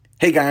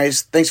Hey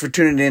guys, thanks for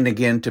tuning in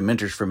again to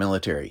Mentors for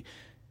Military.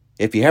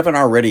 If you haven't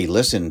already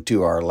listened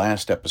to our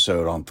last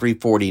episode on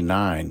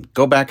 349,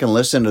 go back and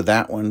listen to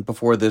that one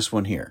before this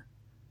one here.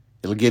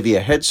 It'll give you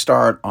a head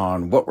start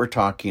on what we're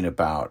talking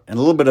about and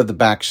a little bit of the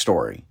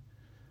backstory.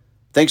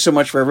 Thanks so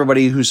much for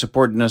everybody who's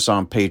supporting us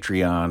on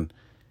Patreon,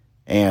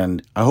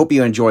 and I hope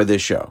you enjoy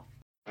this show.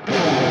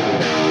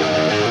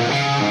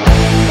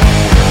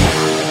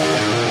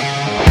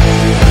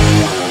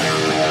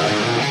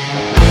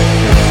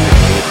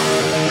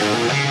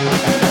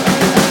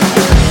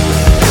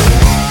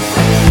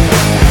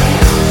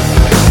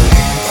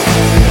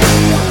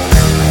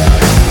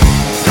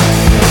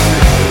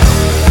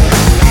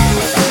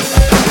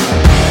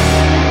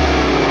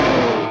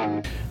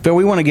 Phil,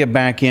 we want to get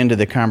back into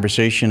the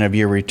conversation of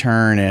your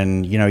return,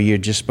 and you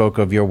just spoke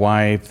of your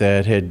wife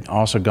that had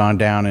also gone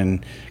down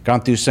and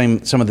gone through some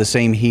of the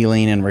same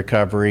healing and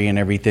recovery and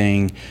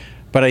everything.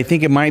 But I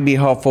think it might be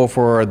helpful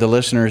for the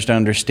listeners to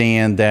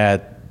understand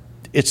that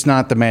it's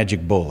not the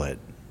magic bullet.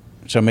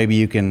 So maybe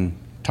you can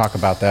talk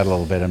about that a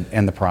little bit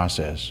and the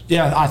process.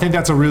 Yeah, I think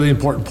that's a really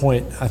important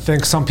point. I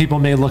think some people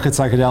may look at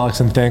psychedelics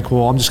and think,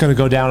 well, I'm just going to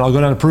go down. I'll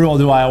go down to Peru. I'll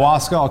do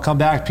ayahuasca. I'll come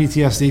back.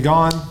 PTSD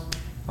gone.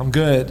 I'm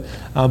good,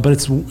 but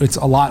it's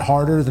a lot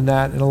harder than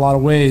that in a lot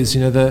of ways.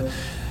 The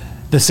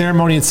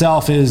ceremony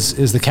itself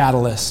is the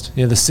catalyst.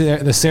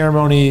 The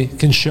ceremony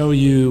can show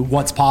you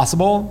what's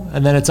possible,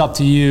 and then it's up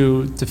to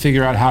you to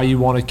figure out how you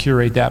want to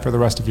curate that for the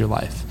rest of your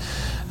life.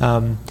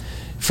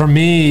 For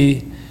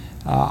me,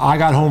 I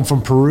got home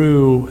from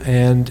Peru,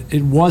 and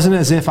it wasn't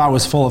as if I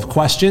was full of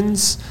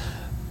questions,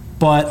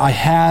 but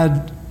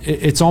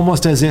it's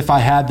almost as if I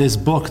had this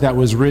book that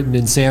was written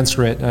in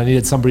Sanskrit and I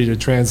needed somebody to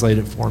translate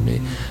it for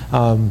me.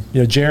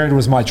 Jared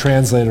was my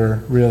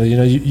translator, really.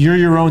 You're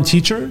your own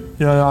teacher.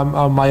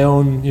 I'm my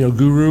own,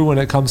 guru when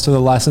it comes to the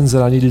lessons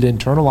that I needed to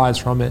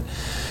internalize from it.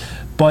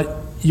 But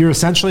you're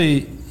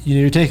essentially,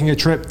 you're taking a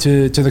trip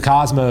to the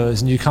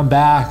cosmos, and you come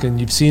back and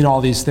you've seen all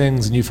these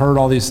things and you've heard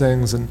all these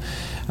things, and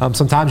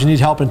sometimes you need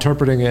help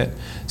interpreting it.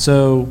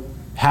 So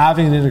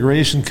having an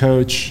integration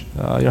coach,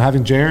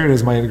 having Jared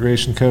as my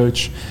integration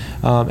coach,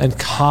 and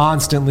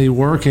constantly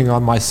working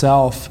on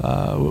myself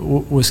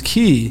was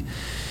key.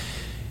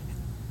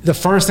 The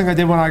first thing I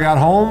did when I got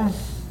home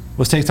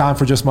was take time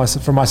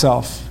for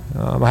myself.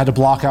 I had to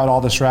block out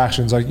all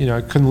distractions. I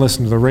couldn't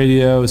listen to the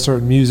radio.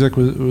 Certain music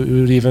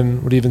would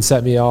even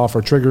set me off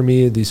or trigger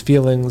me. These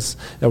feelings,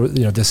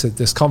 this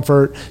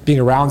discomfort,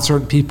 being around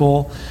certain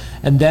people.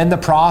 And then the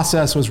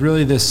process was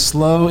really this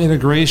slow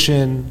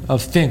integration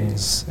of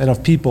things and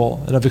of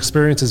people and of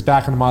experiences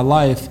back into my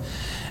life,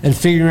 and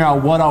figuring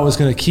out what I was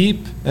going to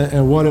keep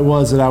and what it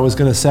was that I was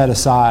going to set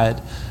aside.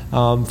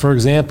 For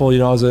example,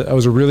 I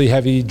was a really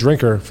heavy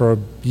drinker for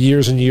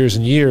years and years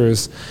and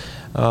years.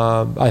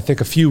 I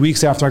think a few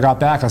weeks after I got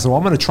back, I said, well,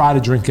 I'm going to try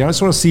to drink it. I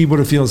just want to see what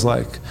it feels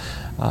like.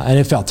 And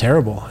it felt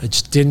terrible. It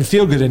just didn't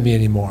feel good in me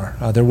anymore.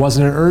 There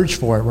wasn't an urge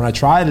for it. When I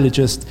tried it, it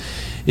just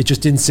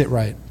didn't sit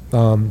right.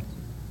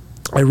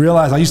 I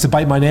realized I used to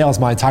bite my nails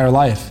my entire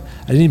life.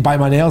 I didn't even bite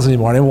my nails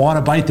anymore. I didn't want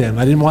to bite them.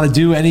 I didn't want to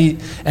do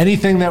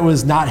anything that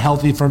was not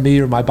healthy for me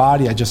or my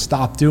body. I just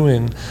stopped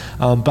doing.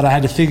 But I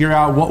had to figure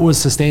out what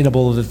was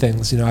sustainable of the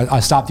things. I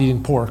stopped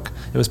eating pork.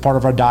 It was part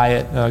of our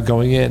diet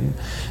going in.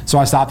 So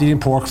I stopped eating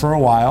pork for a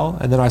while,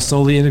 and then I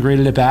slowly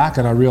integrated it back,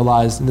 and I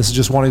realized, and this is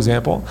just one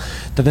example,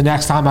 that the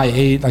next time I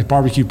ate like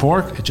barbecue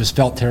pork, it just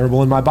felt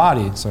terrible in my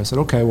body. So I said,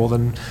 okay, well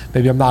then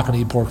maybe I'm not going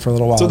to eat pork for a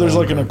little while. So there's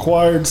like an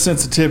acquired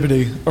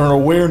sensitivity or an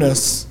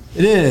awareness.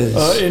 It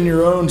is. In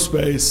your own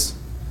space,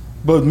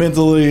 both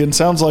mentally and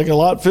sounds like a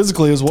lot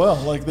physically as well.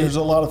 Like there's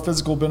a lot of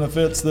physical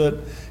benefits that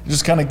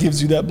just kind of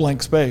gives you that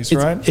blank space,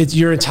 right? It's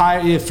your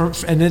entire,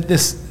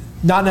 this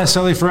not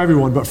necessarily for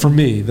everyone, but for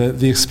me,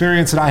 the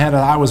experience that I had,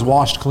 I was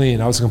washed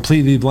clean. I was a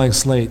completely blank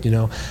slate,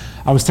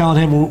 I was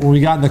telling him when we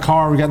got in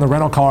the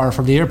rental car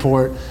from the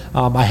airport,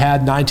 I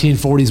had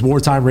 1940s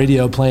wartime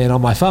radio playing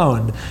on my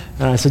phone.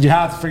 And I said, you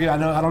have to forget,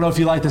 I don't know if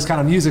you like this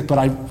kind of music, but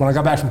when I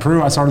got back from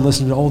Peru, I started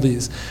listening to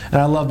oldies. And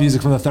I love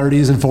music from the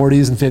 30s and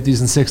 40s and 50s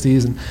and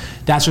 60s. And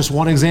that's just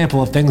one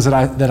example of things that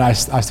I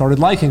started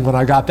liking when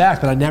I got back.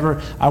 But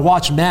I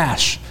watched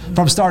MASH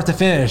from start to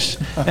finish.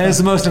 And it's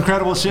the most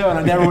incredible show, and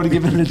I never would have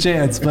given it a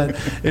chance. But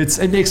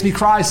it makes me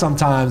cry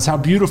sometimes, how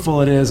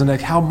beautiful it is, and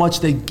like how much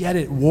they get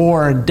at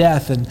war and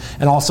death and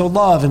also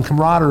love and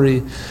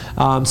camaraderie.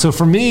 So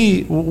for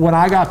me, when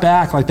I got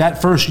back, like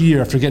that first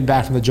year after getting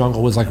back from the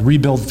jungle was like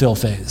rebuild Phil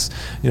phase.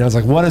 It's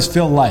like, what is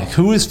Phil like?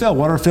 Who is Phil?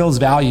 What are Phil's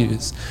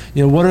values?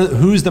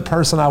 Who's the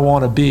person I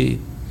want to be?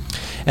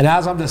 And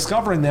as I'm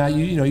discovering that,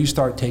 you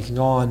start taking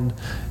on,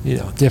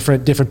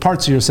 different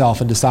parts of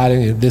yourself and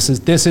deciding this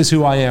is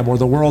who I am, or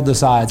the world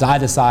decides. I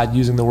decide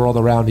using the world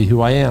around me who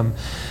I am.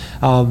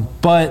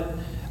 But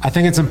I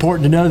think it's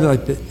important to know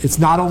that it's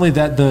not only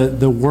that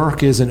the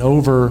work isn't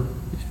over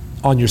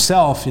on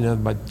yourself,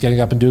 by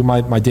getting up and doing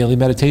my daily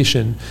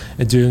meditation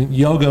and doing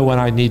yoga when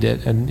I need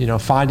it,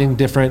 and finding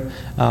different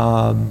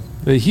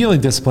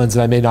healing disciplines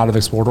that I may not have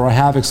explored or I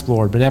have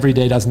explored, but every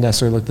day doesn't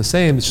necessarily look the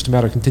same. It's just a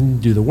matter of continuing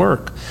to do the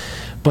work.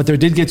 But there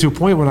did get to a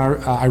point when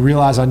I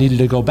realized I needed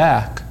to go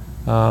back.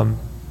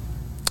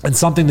 And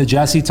something that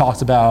Jesse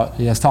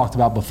has talked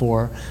about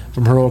before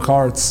from Heroic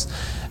Hearts,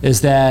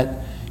 is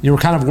that we're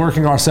kind of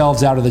working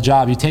ourselves out of the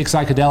job. You take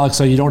psychedelics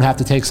so you don't have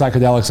to take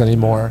psychedelics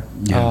anymore.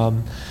 Yeah.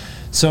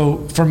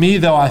 So for me,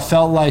 though, I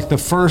felt like the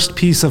first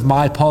piece of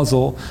my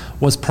puzzle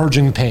was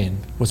purging pain,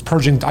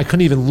 I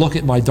couldn't even look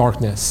at my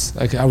darkness.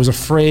 I was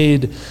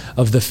afraid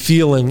of the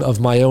feeling of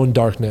my own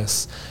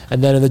darkness.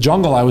 And then in the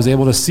jungle, I was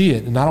able to see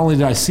it. And not only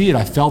did I see it,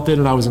 I felt it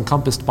and I was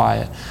encompassed by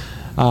it.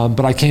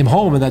 But I came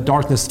home and that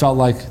darkness felt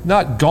like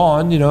not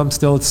gone,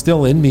 it's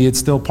still in me. It's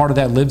still part of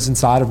that lives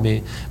inside of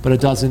me, but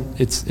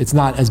it's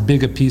not as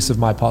big a piece of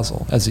my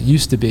puzzle as it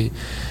used to be.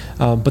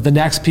 But the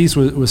next piece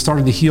was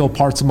starting to heal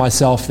parts of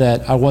myself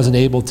that I wasn't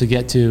able to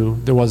get to.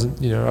 I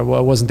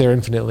wasn't there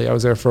infinitely. I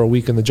was there for a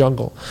week in the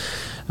jungle.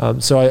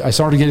 So I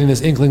started getting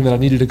this inkling that I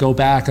needed to go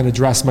back and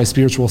address my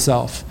spiritual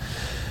self.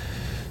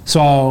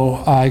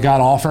 So I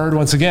got offered,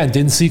 once again,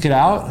 didn't seek it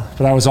out,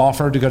 but I was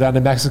offered to go down to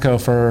Mexico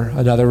for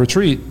another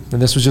retreat. And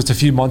this was just a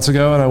few months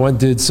ago, and I went and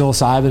did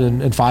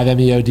psilocybin and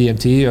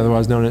 5-MeO-DMT,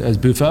 otherwise known as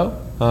Bufo,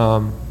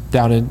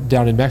 down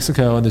in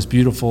Mexico in this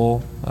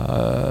beautiful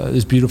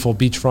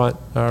beachfront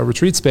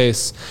retreat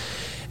space.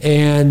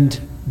 And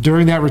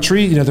during that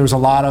retreat, there was a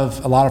lot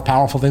of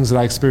powerful things that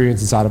I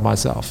experienced inside of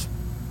myself.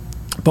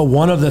 But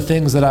one of the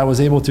things that I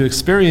was able to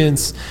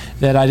experience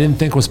that I didn't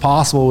think was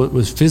possible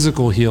was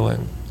physical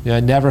healing. I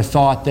never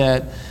thought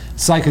that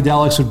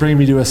psychedelics would bring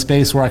me to a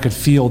space where I could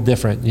feel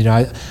different.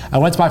 I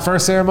went to my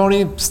first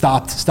ceremony,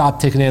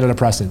 stopped taking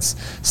antidepressants,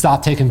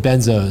 stopped taking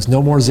benzos,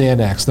 no more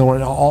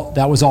Xanax,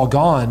 that was all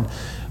gone.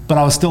 But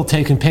I was still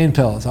taking pain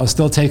pills. I was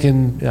still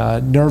taking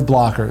nerve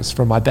blockers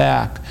for my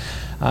back.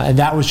 And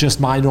that was just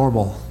my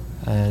normal.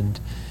 And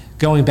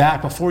going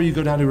back, before you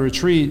go down to a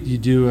retreat, you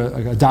do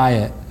a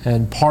diet.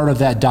 And part of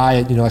that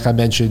diet, like I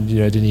mentioned, you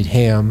didn't eat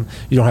ham,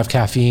 you don't have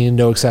caffeine,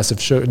 no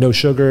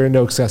sugar,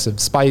 no excessive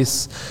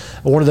spice.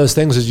 And one of those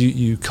things is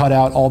you cut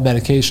out all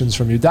medications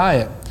from your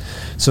diet.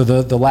 So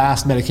the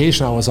last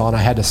medication I was on, I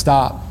had to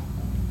stop.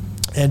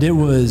 And it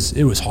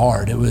was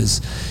hard. It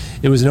was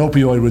an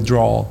opioid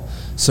withdrawal.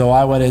 So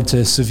I went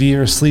into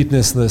severe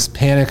sleeplessness,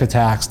 panic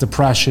attacks,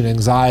 depression,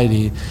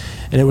 anxiety.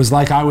 And it was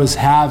like I was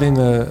having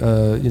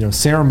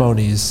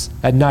ceremonies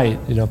at night,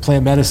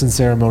 plant medicine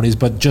ceremonies,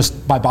 but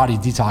just my body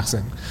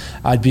detoxing.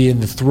 I'd be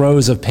in the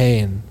throes of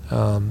pain.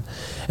 And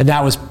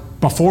that was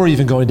before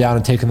even going down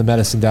and taking the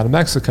medicine down to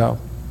Mexico.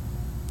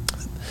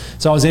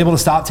 So I was able to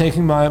stop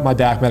taking my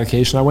back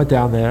medication. I went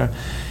down there.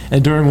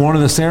 And during one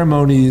of the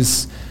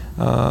ceremonies,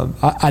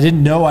 I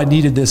didn't know I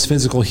needed this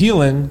physical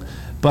healing,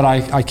 but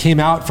I came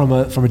out from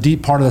a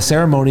deep part of the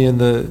ceremony,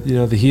 and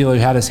the healer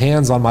had his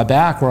hands on my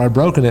back where I'd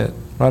broken it.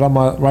 Right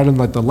on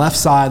like the left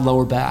side,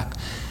 lower back.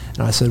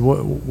 And I said,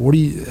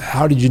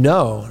 how did you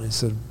know? And he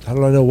said, how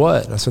did I know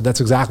what? And I said,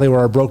 that's exactly where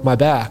I broke my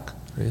back.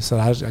 And he said,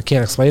 I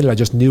can't explain it. I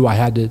just knew I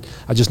had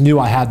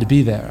to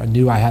be there. I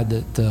knew I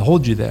had to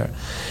hold you there.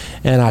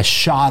 And I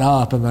shot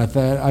up, and I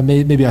thought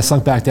maybe I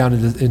sunk back down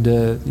into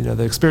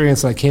the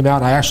experience. And I came out,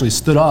 and I actually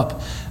stood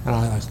up, and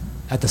I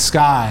at the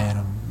sky,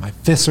 and my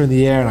fists are in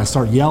the air, and I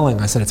start yelling.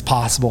 I said, it's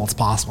possible, it's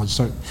possible. I just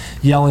start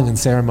yelling in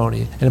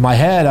ceremony. And in my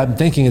head, I'm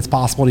thinking it's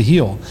possible to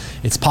heal.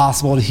 It's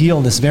possible to heal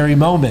in this very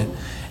moment.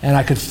 And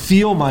I could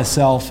feel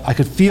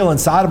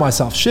inside of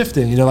myself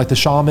shifting, like the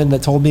shaman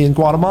that told me in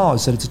Guatemala,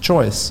 said it's a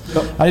choice.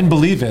 Yep. I didn't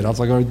believe it. I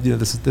was like,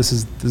 this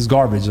is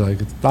garbage.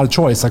 Like, it's not a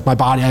choice. Like my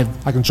body,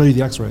 I can show you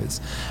the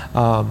x-rays.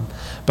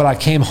 But I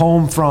came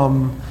home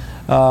from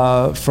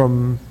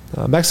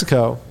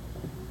Mexico,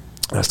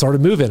 and I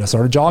started moving, I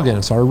started jogging,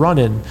 I started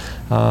running,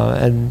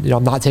 and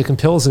I'm not taking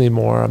pills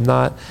anymore. I'm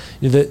not,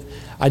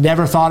 I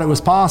never thought it was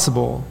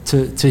possible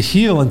to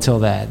heal until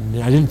that.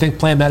 And I didn't think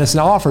plant medicine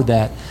offered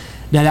that.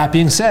 Now that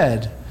being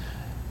said,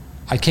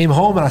 I came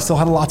home and I still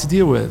had a lot to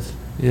deal with.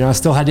 I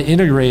still had to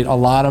integrate a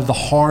lot of the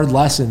hard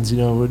lessons,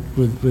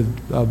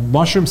 with a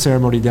mushroom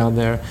ceremony down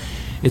there.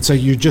 It's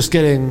like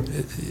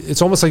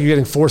it's almost like you're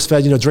getting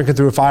force-fed, drinking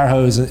through a fire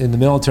hose in the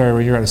military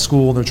when you're at a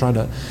school and they're trying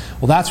to,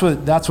 that's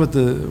what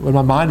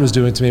my mind was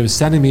doing to me. It was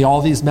sending me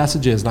all these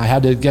messages, and I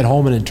had to get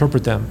home and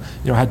interpret them.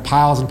 I had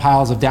piles and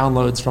piles of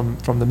downloads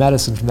from the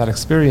medicine, from that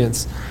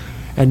experience.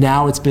 And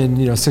now it's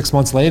been 6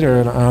 months later,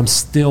 and I'm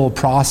still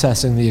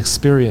processing the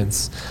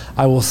experience.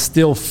 I will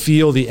still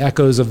feel the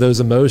echoes of those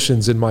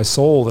emotions in my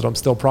soul that I'm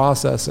still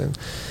processing.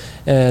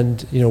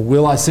 And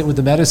will I sit with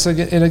the medicine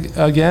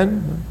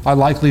again? I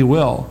likely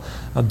will.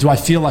 Do I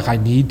feel like I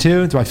need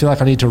to? Do I feel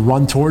like I need to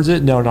run towards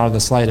it? No, not in the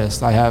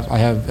slightest. I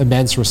have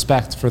immense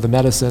respect for the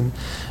medicine,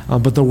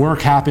 but the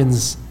work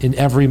happens in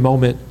every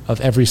moment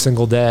of every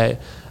single day,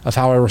 of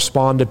how I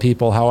respond to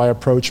people, how I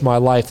approach my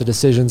life, the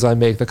decisions I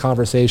make, the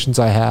conversations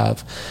I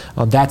have.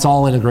 That's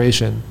all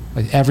integration.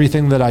 Like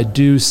everything that I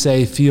do,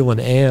 say, feel,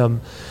 and am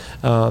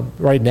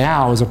right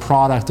now is a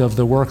product of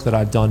the work that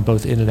I've done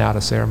both in and out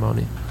of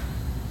ceremony.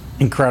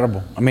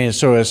 Incredible. I mean,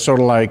 so it's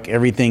sort of like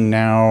everything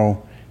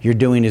now you're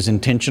doing is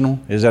intentional.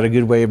 Is that a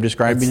good way of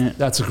describing it?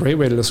 That's a great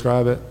way to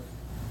describe it.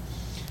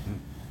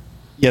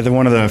 Yeah,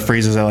 one of the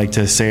phrases I like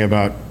to say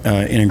about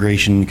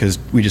integration, because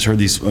we just heard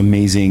these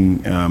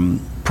amazing,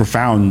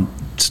 profound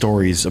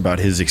stories about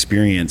his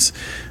experience,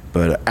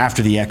 but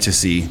after the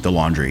ecstasy, the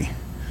laundry.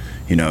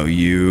 You know,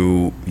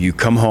 you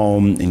come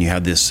home and you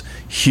had this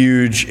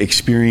huge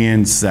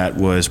experience that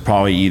was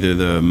probably either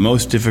the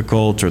most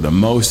difficult or the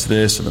most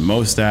this or the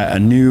most that.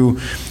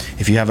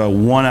 If you have a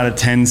 1 out of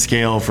 10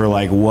 scale for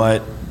like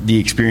what the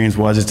experience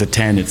was, it's a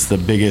 10. It's the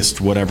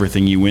biggest whatever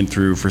thing you went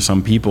through for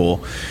some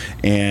people.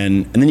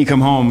 And then you come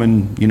home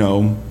and, you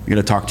got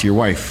to talk to your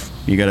wife.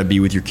 You got to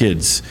be with your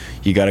kids.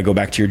 You got to go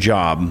back to your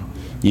job.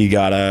 You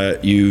got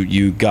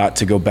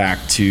to go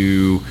back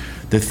to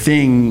the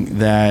thing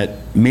that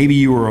maybe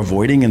you were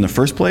avoiding in the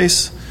first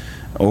place,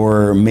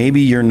 or maybe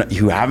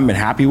you haven't been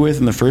happy with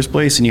in the first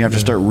place, and you have to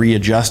start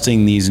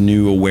readjusting these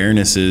new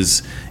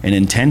awarenesses and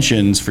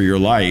intentions for your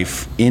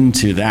life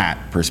into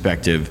that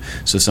perspective.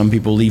 So some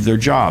people leave their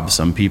jobs,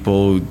 some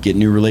people get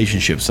new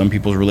relationships, some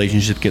people's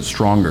relationships get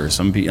stronger.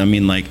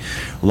 A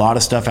lot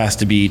of stuff has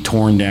to be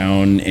torn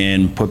down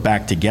and put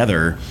back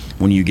together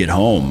when you get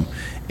home.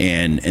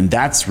 And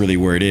that's really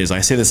where it is. I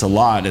say this a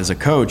lot as a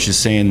coach, is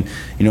saying,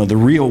 the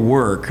real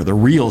work, the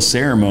real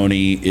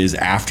ceremony is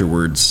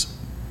afterwards.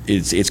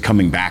 It's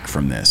coming back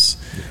from this,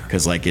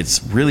 because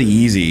it's really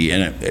easy,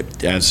 and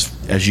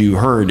as you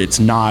heard, it's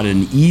not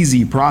an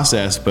easy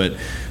process, but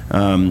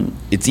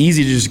it's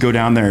easy to just go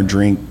down there and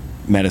drink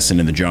medicine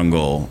in the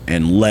jungle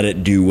and let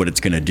it do what it's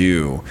going to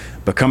do.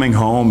 But coming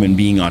home and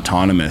being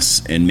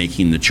autonomous and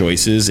making the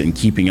choices and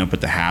keeping up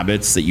with the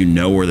habits that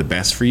are the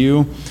best for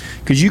you,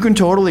 because you can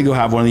totally go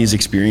have one of these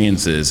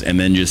experiences and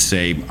then just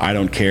say, I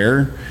don't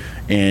care,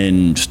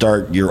 and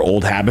start your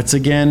old habits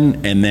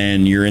again, and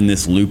then you're in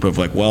this loop of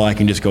I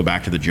can just go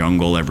back to the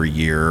jungle every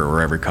year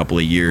or every couple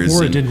of years,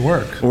 or it didn't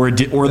work, or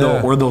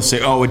they'll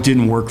say, oh, it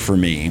didn't work for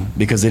me,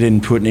 because they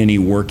didn't put any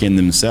work in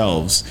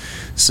themselves.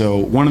 So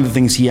one of the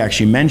things he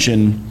actually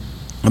mentioned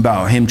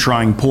about him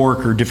trying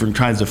pork or different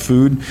kinds of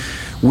food,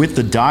 with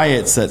the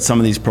diets that some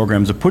of these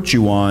programs have put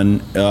you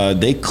on,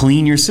 they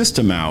clean your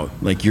system out.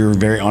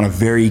 You're on a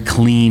very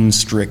clean,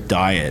 strict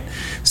diet.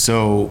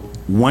 So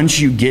once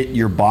you get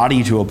your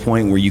body to a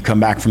point where you come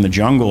back from the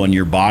jungle and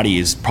your body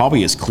is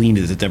probably as clean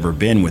as it's ever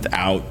been,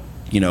 without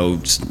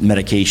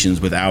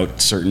medications,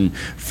 without certain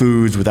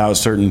foods, without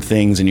certain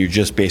things, and you're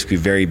just basically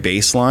very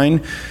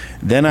baseline,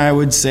 then I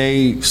would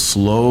say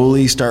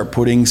slowly start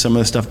putting some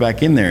of the stuff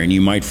back in there, and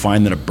you might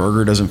find that a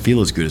burger doesn't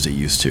feel as good as it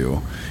used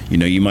to.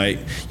 You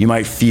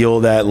might feel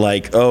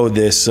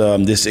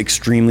that this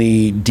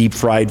extremely deep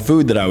fried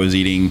food that I was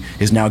eating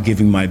is now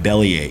giving me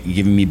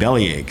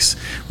belly aches,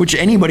 which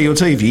anybody will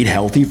tell you, if you eat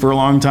healthy for a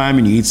long time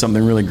and you eat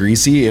something really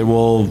greasy, it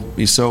will.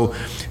 So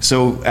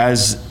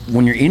as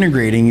when you're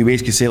integrating, you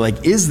basically say,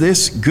 is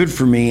this good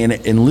for me?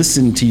 And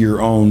listen to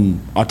your own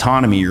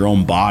autonomy, your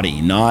own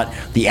body, not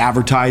the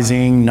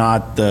advertising, not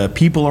the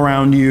people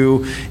around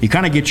you. You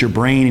kind of get your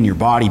brain and your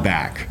body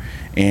back.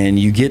 And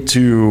you get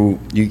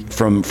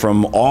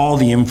from all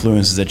the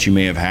influences that you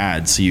may have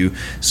had. So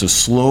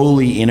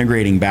slowly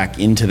integrating back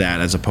into that,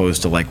 as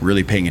opposed to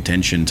really paying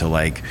attention to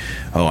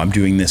oh, I'm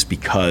doing this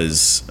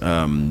because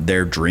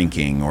they're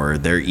drinking, or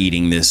they're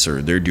eating this,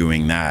 or they're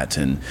doing that.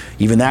 And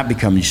even that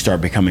you start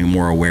becoming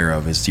more aware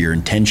of, is your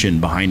intention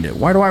behind it.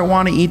 Why do I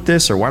want to eat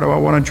this, or why do I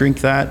want to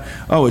drink that?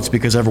 Oh, it's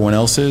because everyone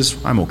else is.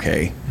 I'm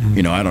okay.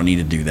 Mm-hmm. I don't need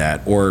to do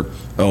that. Or,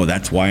 oh,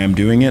 that's why I'm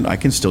doing it. I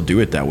can still do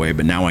it that way,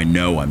 but now I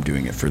know I'm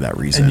doing it for that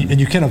reason. And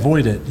you can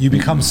avoid it. You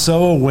become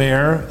so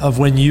aware of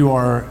when you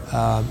are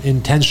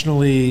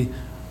intentionally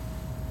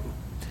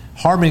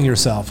harming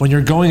yourself, when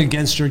you're going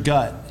against your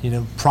gut.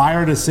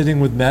 Prior to sitting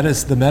with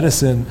the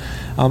medicine,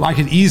 I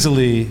could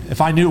easily,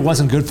 if I knew it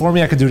wasn't good for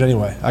me, I could do it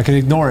anyway. I could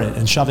ignore it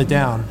and shove it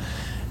down.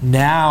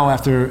 Now,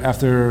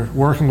 after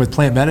working with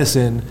plant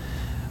medicine,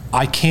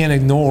 I can't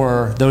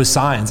ignore those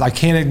signs. I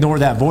can't ignore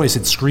that voice.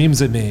 It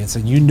screams at me. It's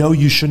like,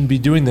 you shouldn't be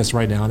doing this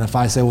right now. And if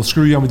I say, well,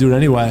 screw you, I'm gonna do it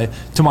anyway,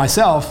 to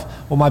myself,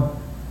 well,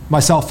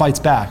 myself fights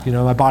back.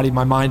 My body,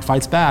 my mind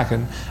fights back,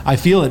 and I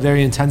feel it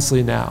very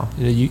intensely now.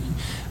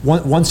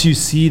 Once you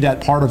see that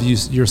part of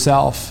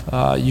yourself,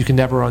 you can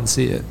never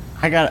unsee it.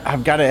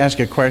 I've got to ask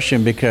a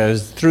question,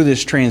 because through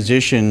this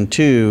transition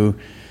too,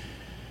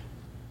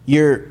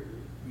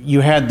 you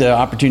had the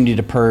opportunity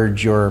to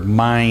purge your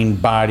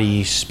mind,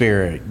 body,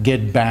 spirit,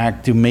 get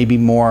back to maybe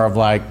more of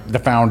the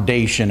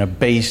foundation, a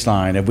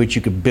baseline of which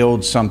you could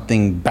build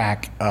something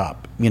back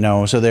up,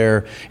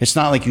 so it's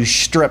not like you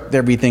stripped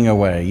everything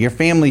away. Your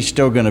family's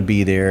still going to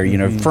be there,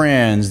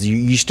 friends,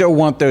 you still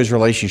want those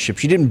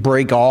relationships. You didn't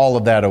break all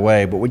of that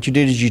away, but what you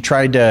did is you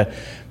tried to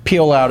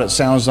peel out, it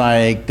sounds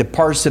like, the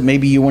parts that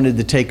maybe you wanted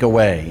to take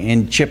away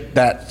and chip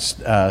that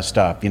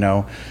stuff,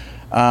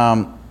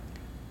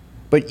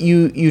 But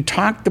you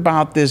talked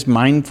about this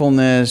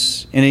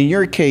mindfulness, and in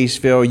your case,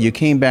 Phil, you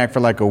came back for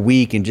a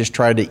week and just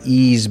tried to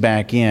ease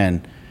back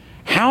in.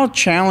 How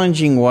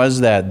challenging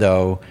was that,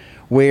 though,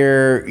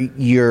 where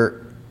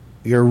you're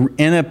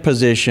in a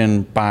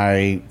position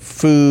by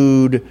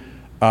food,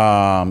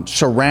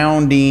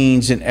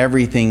 surroundings, and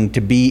everything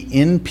to be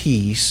in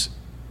peace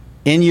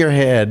in your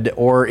head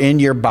or in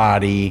your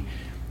body,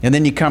 and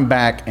then you come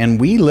back, and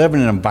we live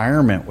in an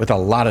environment with a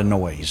lot of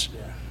noise.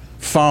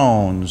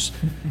 Phones,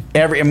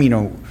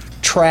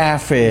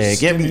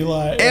 traffic,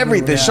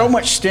 everything. There's so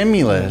much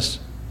stimulus.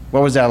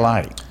 What was that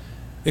like?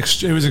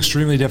 It was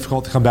extremely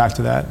difficult to come back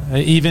to that.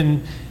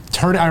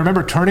 I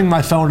remember turning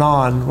my phone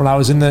on when I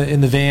was in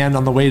the van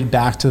on the way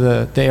back to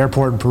the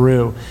airport in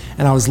Peru,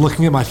 and I was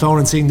looking at my phone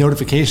and seeing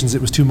notifications.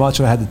 It was too much,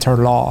 and I had to turn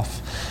it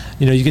off.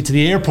 You get to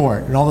the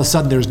airport, and all of a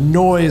sudden there's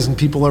noise, and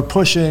people are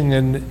pushing,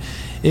 and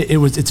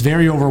it's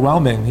very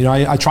overwhelming.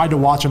 I tried to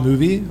watch a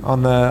movie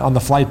on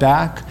the flight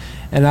back,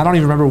 and I don't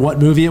even remember what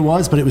movie it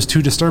was, but it was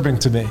too disturbing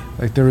to me.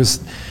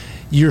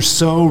 You're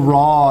so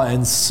raw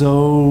and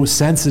so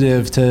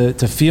sensitive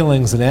to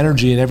feelings and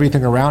energy and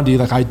everything around you.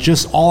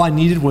 All I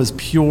needed was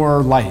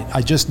pure light.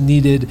 I just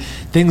needed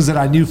things that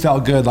I knew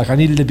felt good. I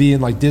needed to be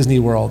in Disney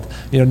World,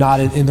 not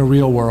in the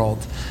real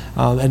world.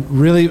 And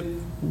really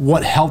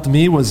what helped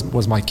me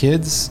was my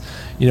kids,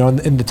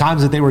 in the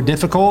times that they were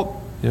difficult.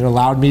 It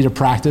allowed me to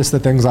practice the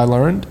things I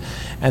learned.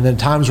 And then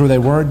times where they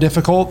weren't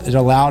difficult, it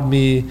allowed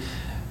me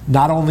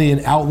not only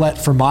an outlet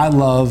for my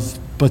love,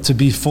 but to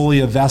be fully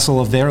a vessel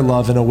of their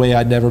love in a way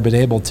I'd never been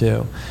able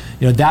to.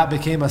 That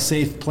became a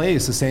safe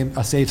place,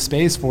 a safe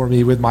space for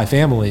me with my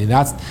family.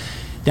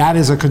 That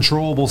is a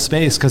controllable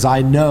space, because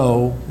I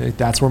know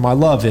that's where my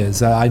love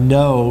is. I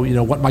know,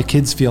 what my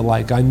kids feel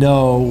like. I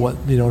know what,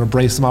 an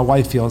embrace of my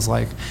wife feels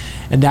like.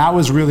 And that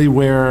was really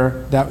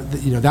where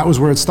that was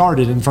where it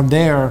started. And from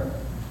there,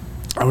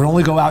 I would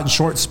only go out in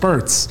short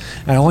spurts,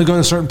 and I only go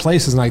to certain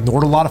places, and I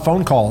ignored a lot of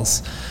phone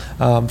calls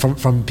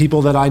from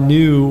people that I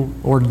knew,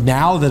 or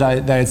now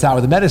that it's out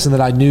with the medicine,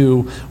 that I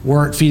knew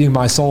weren't feeding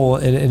my soul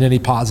in any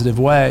positive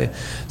way.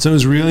 So it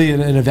was really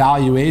an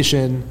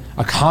evaluation,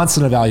 a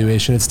constant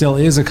evaluation. It still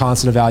is a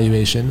constant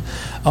evaluation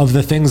of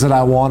the things that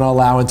I want to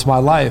allow into my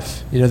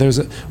life.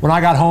 When I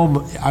got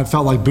home, I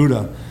felt like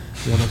Buddha.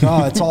 I'm like,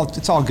 oh,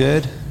 it's all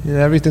good.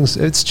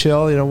 It's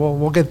chill.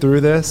 We'll get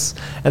through this.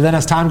 And then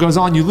as time goes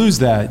on, you lose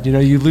that.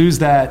 You lose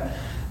that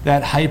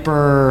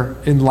hyper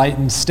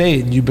enlightened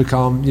state, and you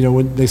become,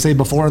 when they say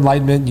before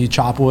enlightenment you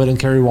chop wood and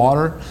carry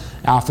water,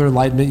 after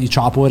enlightenment you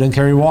chop wood and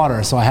carry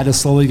water. So I had to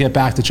slowly get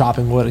back to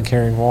chopping wood and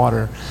carrying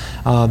water.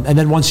 And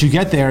then once you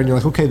get there and you're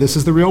like, okay, this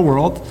is the real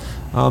world.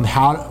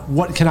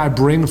 What can I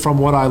bring from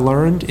what I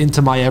learned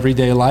into my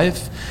everyday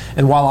life?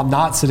 And while I'm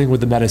not sitting with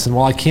the medicine,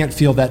 while I can't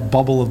feel that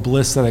bubble of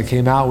bliss that I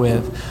came out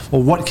with,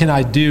 well, what can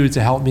I do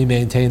to help me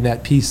maintain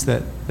that peace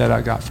that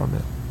I got from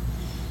it?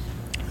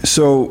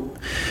 So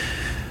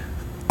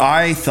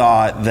I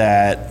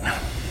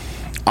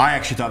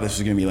actually thought this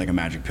was going to be like a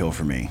magic pill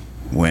for me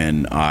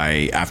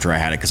after I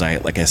had it, because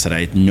like I said, I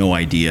had no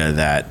idea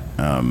that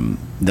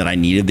I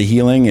needed the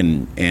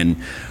healing, and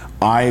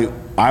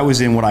I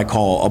was in what I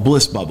call a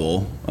bliss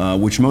bubble,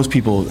 which most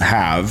people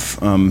have.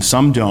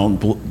 Some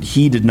don't.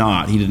 He did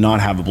not. He did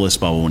not have a bliss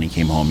bubble when he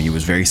came home. He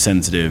was very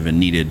sensitive and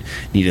needed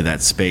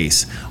that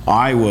space.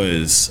 I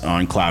was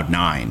on cloud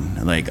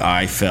 9.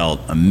 I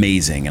felt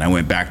amazing, and I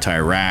went back to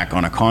Iraq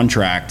on a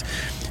contract,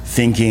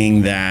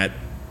 thinking that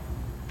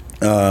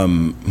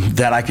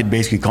I could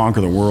basically conquer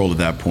the world at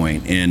that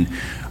point. And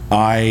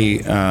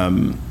I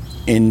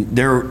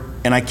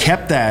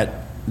kept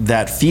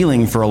that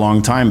feeling for a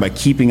long time by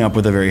keeping up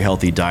with a very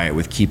healthy diet,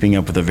 with keeping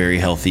up with a very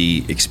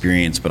healthy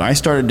experience. But I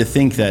started to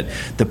think that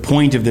the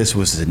point of this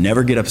was to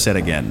never get upset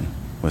again,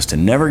 was to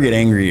never get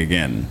angry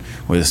again,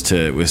 was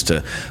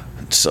to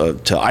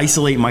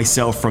isolate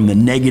myself from the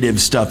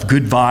negative stuff,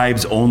 good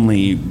vibes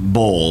only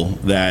bull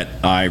that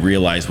I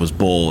realized was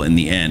bull in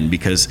the end,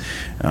 because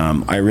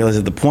I realized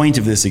that the point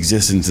of this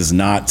existence is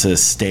not to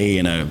stay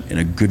in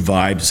a good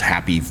vibes,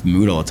 happy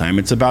mood all the time.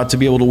 It's about to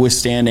be able to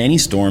withstand any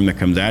storm that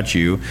comes at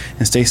you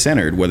and stay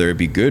centered, whether it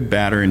be good,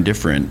 bad, or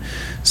indifferent.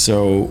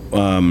 So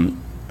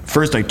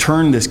first I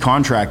turned this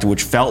contract,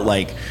 which felt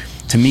like,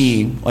 to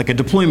me, like a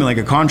deployment, like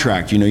a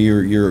contract.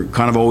 You're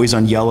kind of always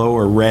on yellow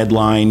or red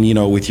line,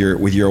 with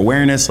your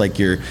awareness, like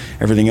your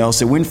everything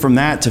else. It went from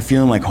that to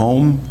feeling like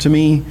home to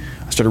me.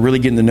 I started really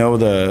getting to know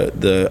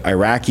the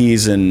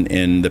Iraqis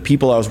and the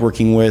people I was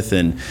working with,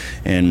 and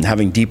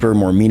having deeper,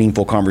 more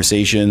meaningful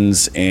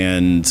conversations,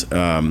 and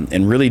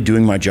really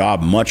doing my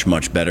job much,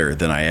 much better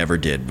than I ever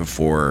did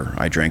before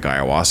I drank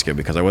ayahuasca,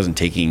 because I wasn't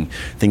taking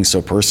things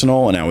so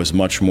personal, and I was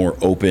much more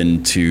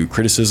open to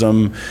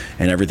criticism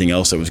and everything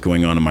else that was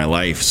going on in my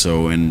life.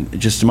 So, and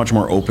just a much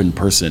more open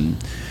person.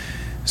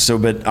 So,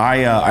 but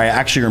I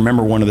actually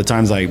remember one of the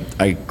times I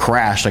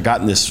crashed. I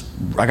got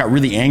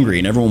really angry,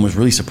 and everyone was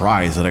really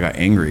surprised that I got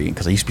angry,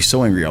 because I used to be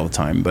so angry all the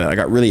time. But I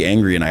got really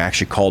angry, and I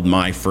actually called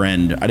my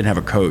friend. I didn't have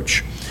a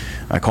coach.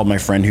 I called my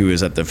friend who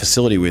was at the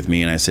facility with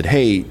me, and I said,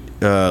 "Hey,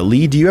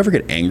 Lee, do you ever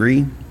get angry?"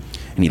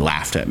 And he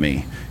laughed at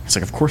me. He's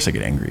like, "Of course I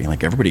get angry.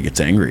 Like, everybody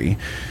gets angry."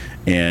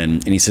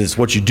 And he says,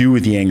 "What you do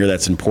with the anger,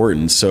 that's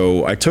important."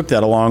 So I took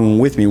that along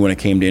with me when it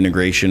came to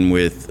integration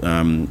with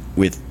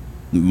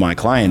my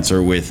clients,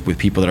 or with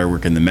people that I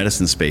work in the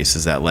medicine space,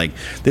 is that, like,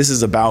 this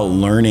is about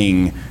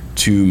learning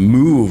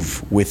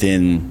move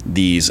within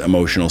these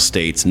emotional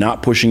states,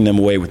 not pushing them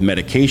away with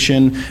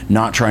medication,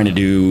 not trying to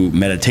do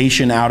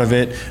meditation out of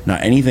it,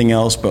 not anything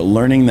else, but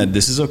learning that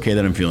this is okay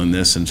that I'm feeling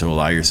this, and to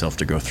allow yourself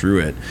to go through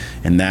it.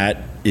 And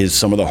that is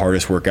some of the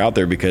hardest work out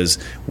there, because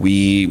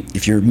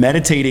if you're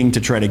meditating to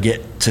try to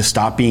get to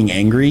stop being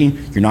angry,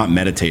 you're not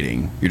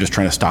meditating. You're just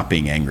trying to stop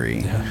being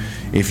angry. Yeah.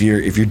 If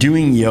you're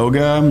doing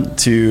yoga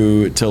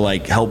to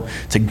like help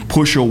to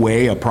push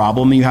away a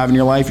problem you have in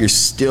your life, you're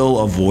still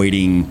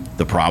avoiding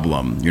the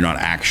problem. You're not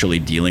actually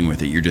dealing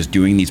with it. You're just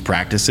doing these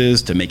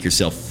practices to make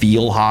yourself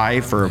feel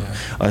high for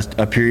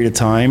a period of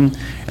time.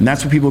 And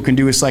that's what people can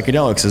do with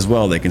psychedelics as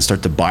well. They can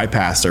start to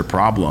bypass their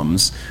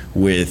problems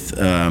with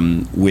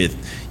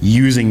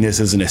using this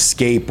as an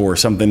escape, or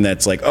something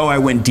that's like, oh, I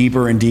went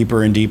deeper and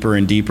deeper and deeper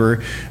and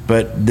deeper.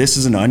 But this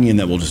is an onion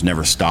that will just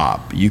never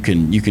stop. You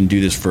can do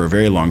this for a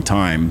very long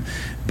time.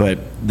 But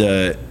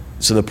the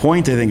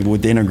point, I think,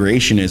 with the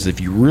integration is, if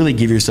you really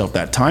give yourself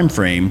that time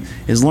frame,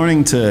 is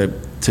learning to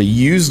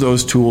use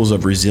those tools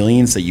of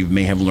resilience that you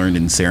may have learned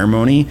in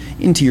ceremony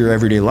into your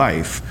everyday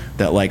life.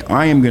 That, like,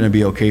 I am going to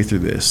be okay through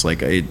this.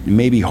 Like, it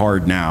may be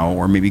hard now,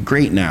 or maybe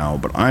great now,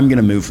 but I'm going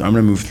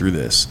to move through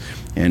this.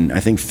 And I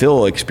think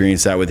Phil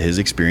experienced that with his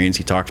experience.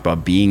 He talked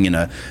about being in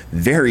a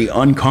very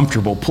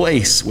uncomfortable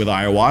place with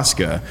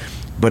ayahuasca,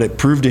 but it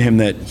proved to him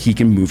that he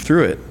can move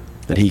through it,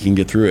 that he can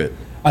get through it.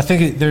 I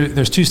think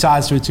there's two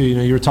sides to it too.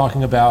 You were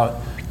talking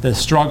about the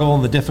struggle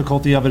and the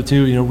difficulty of it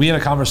too. We had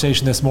a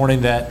conversation this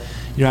morning that,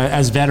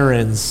 as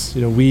veterans,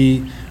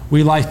 we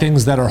like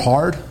things that are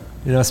hard.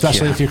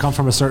 Especially if you come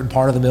from a certain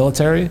part of the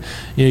military,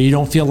 you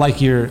don't feel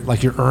like you're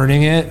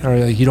earning it, or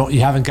like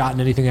you haven't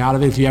gotten anything out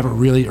of it if you haven't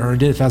really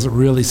earned it, if it hasn't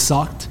really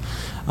sucked.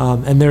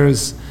 And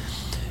there's,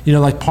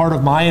 like, part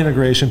of my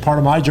integration, part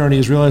of my journey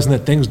is realizing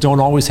that things don't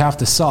always have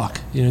to suck.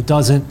 It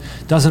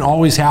doesn't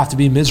always have to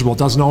be miserable. It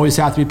doesn't always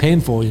have to be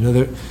painful.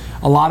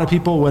 A lot of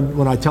people,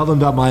 when I tell them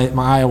about my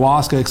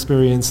ayahuasca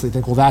experience, they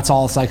think, well, that's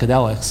all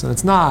psychedelics, and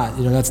it's not.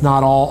 That's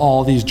not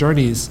all these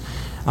journeys.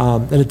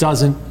 And it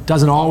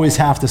doesn't always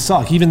have to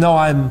suck, even though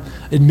I'm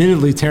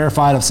admittedly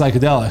terrified of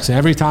psychedelics. And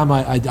every time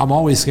I'm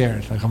always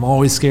scared. Like, I'm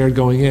always scared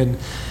going in.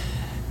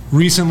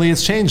 Recently,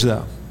 it's changed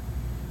though.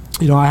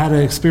 I had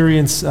an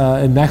experience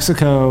in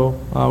Mexico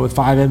with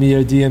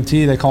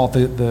 5-MeO-DMT. They call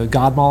it the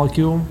God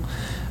molecule,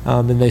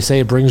 and they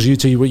say it brings you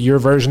to what your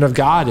version of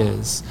God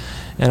is.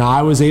 And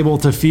I was able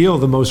to feel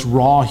the most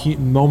raw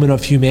moment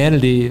of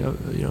humanity,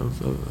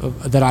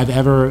 that I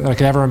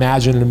could ever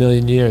imagine in a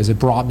million years. It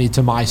brought me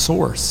to my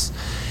source.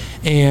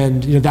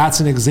 And that's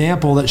an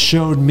example that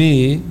showed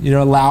me,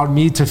 allowed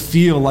me to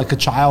feel like a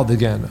child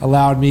again,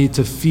 allowed me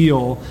to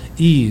feel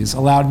ease,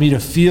 allowed me to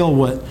feel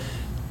what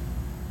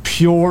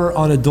pure,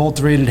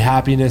 unadulterated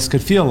happiness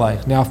could feel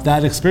like. Now,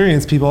 that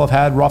experience, people have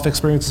had rough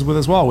experiences with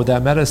as well, with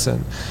that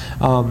medicine.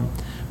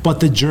 But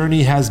the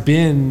journey has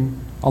been,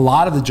 a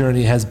lot of the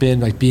journey has been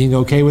like being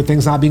okay with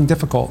things not being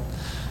difficult.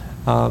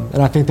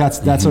 And I think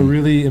that's a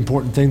really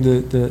important thing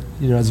that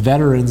as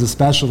veterans,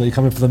 especially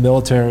coming from the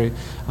military,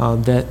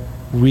 that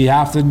we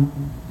have to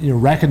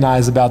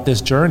recognize about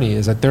this journey,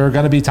 is that there are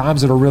going to be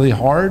times that are really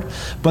hard,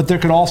 but there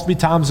could also be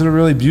times that are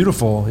really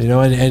beautiful,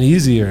 and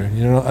easier.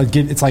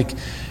 It's like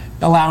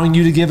allowing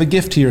you to give a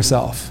gift to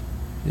yourself,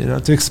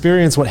 to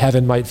experience what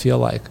heaven might feel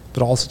like,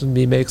 but also to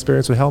may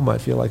experience what hell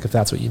might feel like, if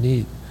that's what you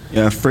need.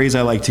 Yeah, a phrase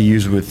I like to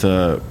use with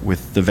the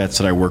vets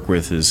that I work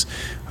with is,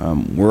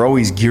 we're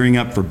always gearing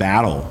up for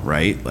battle,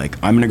 right? Like,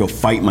 I'm gonna go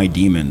fight my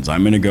demons.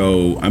 I'm gonna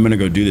go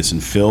do this.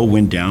 And Phil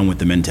went down with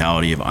the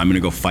mentality of, I'm gonna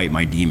go fight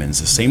my demons,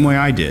 the same way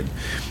I did.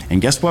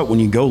 And guess what? When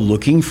you go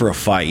looking for a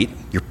fight,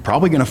 you're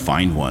probably gonna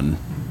find one,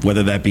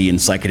 whether that be in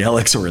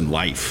psychedelics or in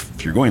life.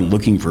 If you're going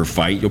looking for a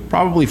fight, you'll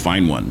probably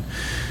find one.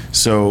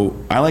 So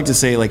I like to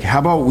say, like, how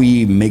about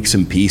we make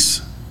some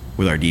peace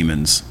with our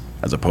demons,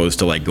 as opposed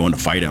to like going to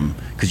fight him,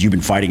 because you've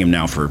been fighting him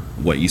now for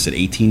what you said,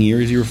 18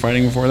 years you were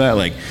fighting before that.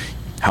 Like,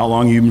 how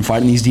long have you been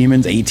fighting these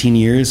demons? 18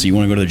 years. So you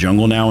want to go to the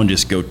jungle now and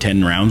just go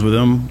 10 rounds with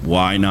them?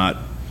 Why not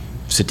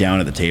sit down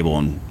at the table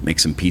and make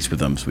some peace with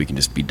them so we can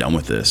just be done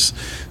with this?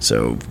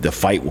 So the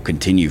fight will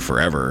continue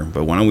forever,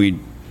 but why don't we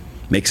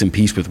make some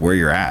peace with where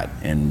you're at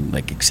and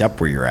like accept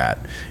where you're at?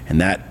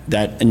 And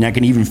and I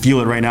can even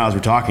feel it right now as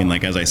we're talking.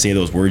 Like, as I say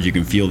those words, you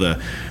can feel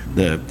the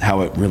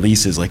how it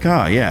releases. Like,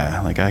 oh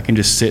yeah, like I can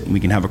just sit and we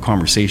can have a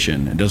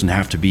conversation. It doesn't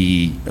have to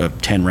be a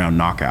 10-round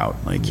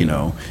knockout. Like,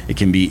 it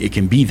can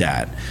be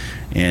that.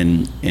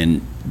 And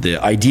the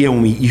idea,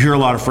 when you hear a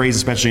lot of phrases,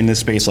 especially in this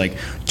space, like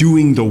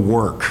doing the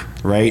work,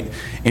 right?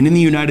 And in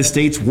the United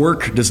States,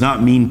 work does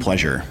not mean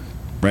pleasure.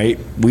 Right?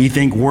 We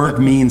think work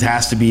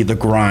has to be the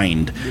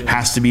grind,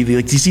 has to be do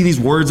you see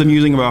these words I'm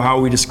using about how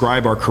we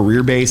describe our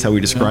career base, how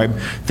we describe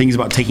things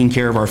about taking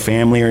care of our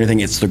family or anything?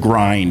 It's the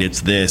grind,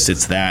 it's this,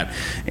 it's that.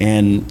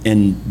 And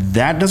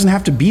that doesn't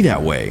have to be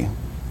that way.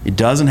 It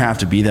doesn't have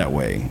to be that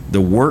way.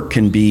 The work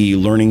can be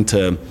learning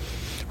to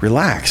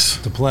relax.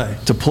 To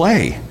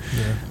play.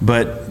 Yeah.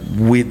 But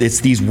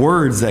it's these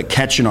words that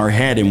catch in our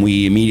head, and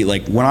we immediately,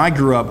 like when I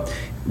grew up,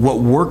 what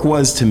work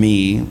was to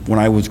me when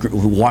I was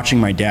watching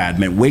my dad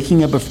meant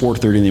waking up at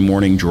 4:30 in the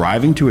morning,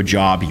 driving to a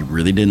job he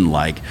really didn't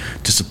like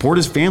to support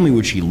his family,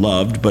 which he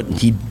loved, but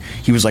he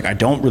was like, I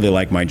don't really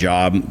like my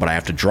job, but I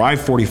have to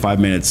drive 45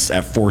 minutes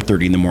at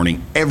 4:30 in the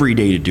morning every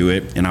day to do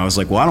it. And I was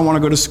like, well, I don't want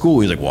to go to school.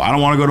 He's like, well, I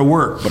don't want to go to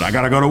work, but I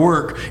got to go to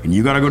work, and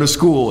you got to go to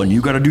school, and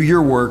you got to do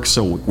your work.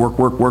 So work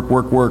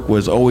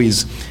was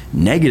always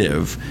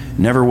negative.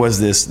 Never was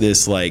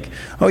this like,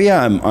 oh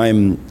yeah,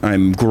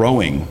 I'm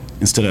growing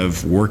instead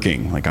of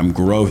working. Like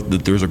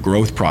that there's a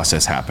growth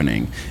process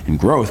happening. And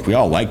growth, we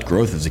all liked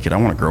growth as a kid. I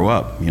want to grow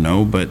up,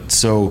 but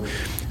so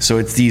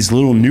it's these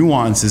little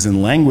nuances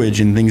in language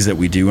and things that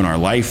we do in our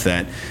life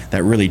that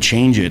really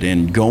change it.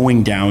 And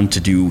going down to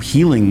do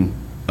healing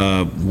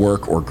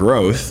work or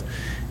growth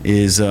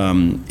is,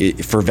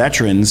 for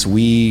veterans,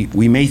 we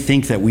may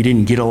think that we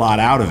didn't get a lot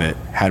out of it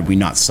had we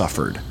not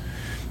suffered.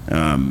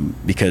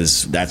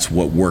 Because that's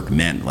what work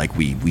meant. Like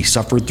we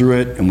suffered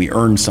through it and we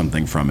earned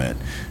something from it.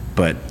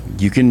 But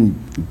you can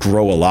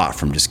grow a lot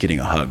from just getting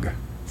a hug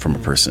from a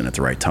person at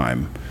the right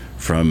time,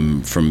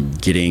 from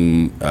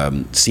getting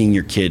seeing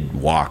your kid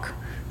walk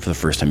for the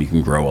first time. You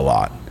can grow a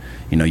lot.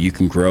 You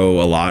can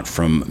grow a lot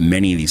from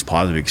many of these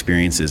positive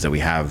experiences that we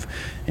have.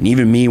 And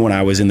even me, when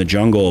I was in the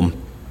jungle,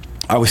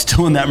 I was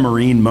still in that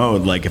Marine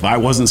mode. Like, if I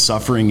wasn't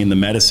suffering in the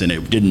medicine,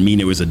 it didn't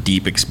mean it was a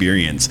deep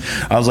experience.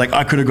 I was like,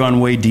 I could have gone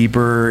way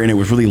deeper, and it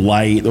was really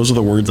light. Those are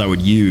the words I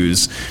would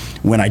use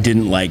when I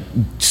didn't like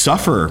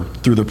suffer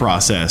through the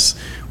process,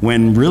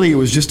 when really it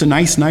was just a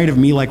nice night of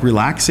me like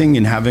relaxing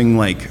and having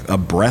like a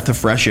breath of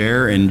fresh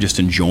air and just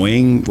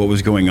enjoying what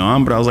was going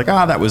on. But I was like,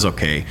 that was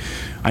okay.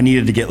 I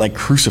needed to get like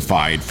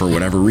crucified for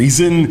whatever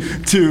reason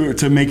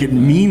to make it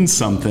mean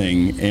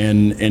something.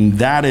 And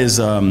that is,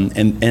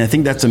 and I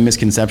think that's a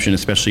misconception,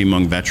 especially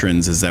among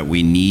veterans, is that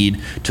we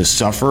need to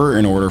suffer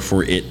in order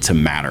for it to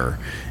matter.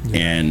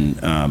 And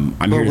I'm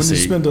here to say, when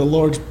you spend a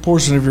large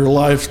portion of your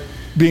life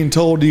being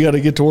told you got to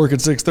get to work at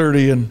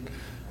 6:30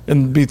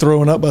 and be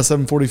throwing up by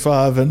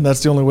 7:45, and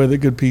that's the only way that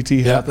good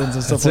PT happens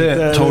and stuff like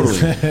that. Totally.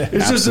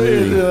 It's just,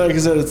 like I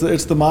said,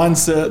 it's the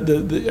mindset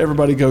that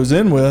everybody goes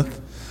in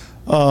with,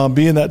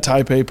 being that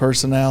type A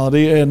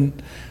personality.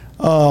 And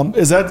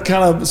is that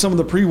kind of some of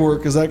the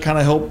pre-work? Does that kind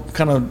of help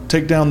kind of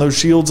take down those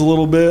shields a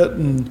little bit?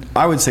 And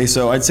I would say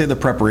so. I'd say the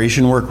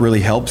preparation work really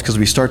helps, because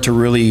we start to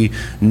really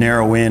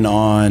narrow in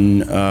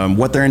on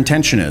what their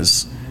intention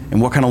is.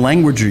 And what kind of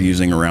language you're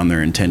using around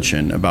their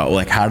intention, about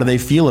like how do they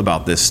feel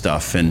about this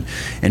stuff, and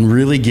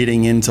really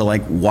getting into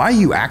like, why are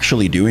you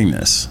actually doing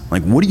this?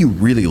 Like, what are you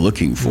really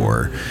looking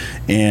for?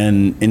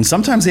 And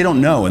sometimes they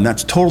don't know, and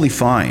that's totally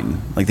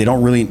fine. Like, they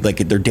don't really, like,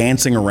 they're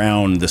dancing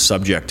around the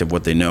subject of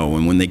what they know,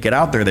 and when they get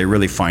out there, they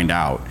really find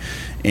out.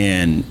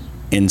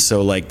 And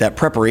so like that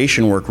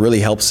preparation work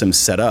really helps them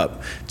set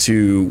up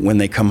to when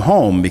they come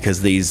home,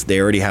 because they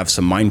already have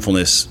some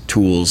mindfulness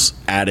tools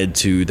added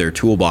to their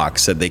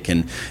toolbox that they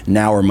can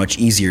now are much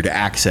easier to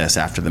access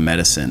after the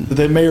medicine. That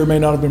they may or may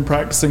not have been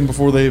practicing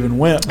before they even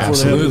went.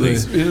 Absolutely.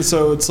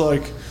 So it's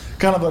like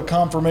kind of a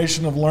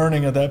confirmation of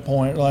learning at that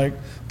point, like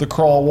the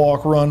crawl,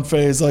 walk, run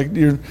phase. Like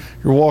you're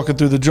walking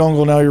through the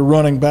jungle, now you're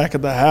running back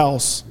at the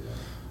house,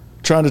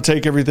 trying to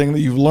take everything that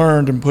you've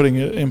learned and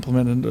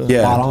implement into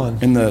spot on.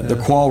 And the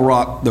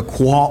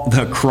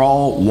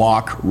crawl,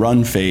 walk,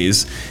 run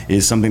phase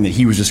is something that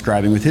he was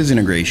describing with his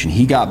integration.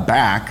 He got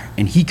back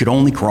and he could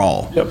only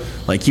crawl. Yep.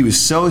 Like, he was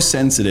so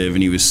sensitive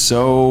and he was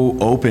so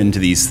open to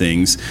these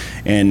things.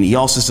 And he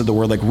also said the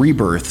word like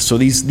rebirth. So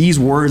these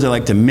words I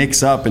like to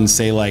mix up and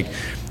say, like,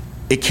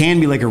 it can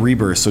be like a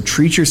rebirth. So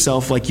treat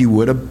yourself like you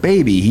would a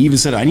baby. He even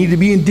said, I need to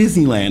be in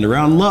Disneyland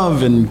around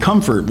love and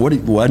comfort.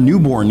 A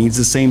newborn needs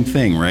the same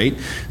thing, right?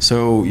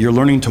 So you're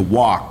learning to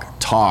walk,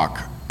 talk,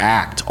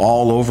 act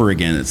all over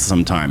again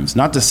sometimes.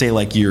 Not to say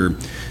like you're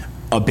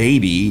a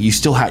baby, you're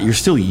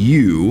still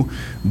you,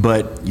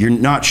 but you're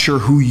not sure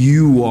who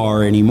you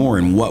are anymore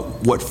and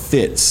what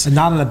fits. And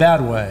not in a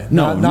bad way.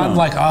 Not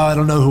like, I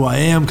don't know who I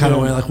am kind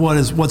of way. Like,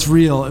 what's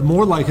real? And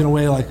more like in a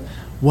way like,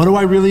 what do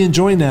I really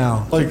enjoy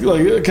now? Like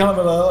kind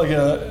of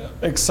a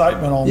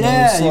excitement almost.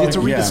 Yeah, you get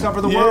to rediscover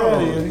the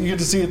world. You get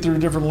to see it through a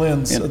different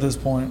lens at this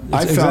point.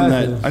 I found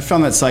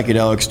that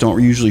psychedelics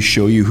don't usually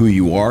show you who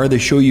you are; they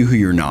show you who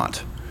you're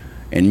not.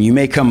 And you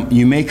may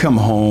come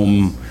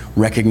home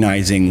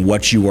recognizing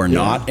what you are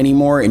not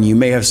anymore, and you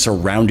may have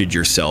surrounded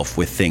yourself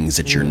with things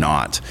that you're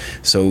not.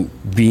 So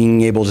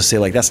being able to say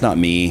like, that's not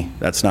me,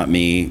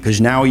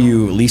 because now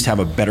you at least have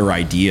a better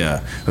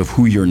idea of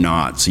who you're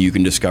not, so you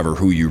can discover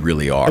who you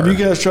really are. Have you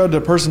guys tried the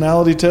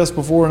personality test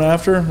before and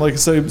after? Like,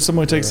 say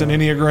somebody takes an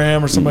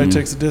Enneagram or somebody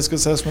takes a DISC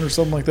assessment or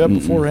something like that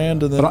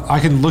beforehand, and then but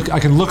I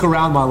can look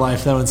around my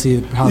life though and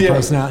see how the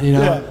personality,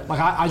 like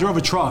I drove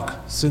a truck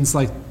since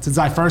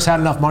I first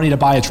had enough money to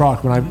buy a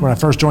truck when I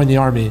first joined the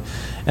Army.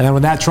 And then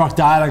when that truck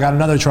died, I got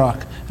another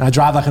truck. And I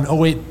drive like an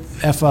 08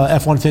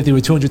 F-150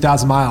 with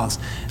 200,000 miles.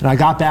 And I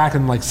got back,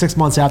 and like 6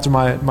 months after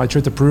my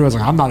trip to Peru, I was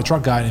like, I'm not a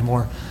truck guy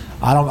anymore.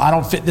 I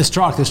don't fit this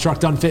truck. This truck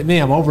doesn't fit me.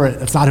 I'm over it.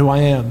 That's not who I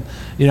am.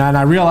 You know, and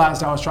I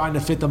realized I was trying to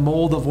fit the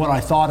mold of what I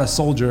thought a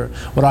soldier,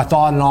 what I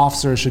thought an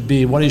officer should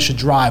be, what he should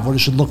drive, what he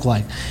should look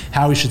like,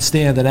 how he should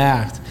stand and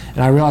act. And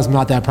I realized I'm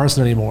not that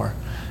person anymore.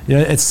 You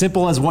know, it's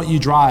simple as what you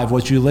drive,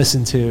 what you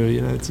listen to.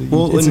 You know,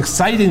 it's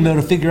exciting though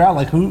to figure out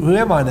like who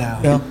am I now?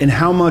 Yeah. And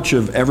how much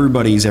of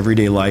everybody's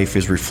everyday life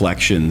is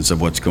reflections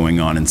of what's going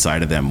on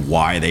inside of them?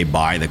 Why they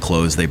buy the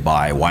clothes they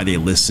buy? Why they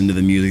listen to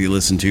the music they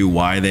listen to?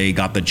 Why they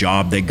got the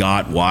job they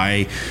got?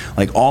 Why,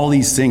 like all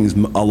these things?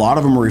 A lot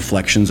of them are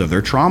reflections of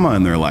their trauma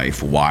in their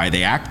life. Why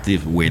they act the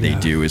way they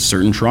do is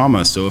certain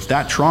trauma. So if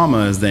that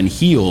trauma is then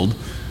healed,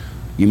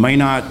 you might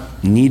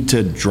not need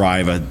to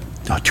drive a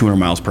 200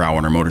 miles per hour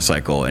on a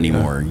motorcycle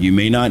anymore. You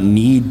may not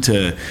need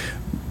to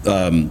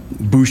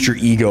boost your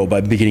ego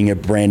by getting a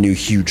brand new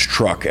huge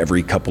truck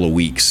every couple of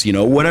weeks. You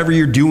know, whatever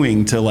you're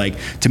doing to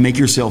make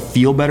yourself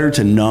feel better,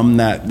 to numb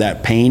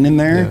that pain in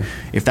there. Yeah.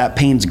 If that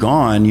pain's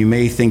gone, you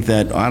may think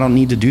that I don't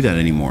need to do that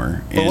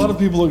anymore. A lot of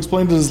people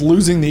explain it as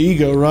losing the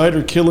ego, right,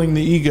 or killing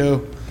the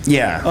ego.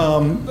 Yeah.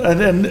 And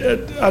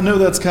I know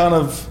that's kind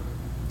of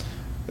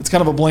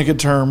a blanket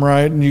term,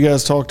 right? And you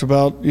guys talked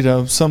about, you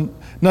know,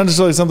 not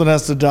necessarily something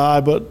has to die,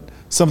 but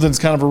something's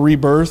kind of a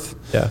rebirth.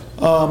 Yeah.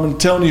 And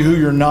telling you who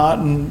you're not.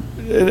 And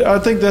I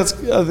think that's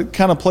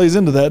kind of plays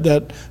into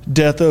that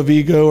death of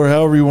ego, or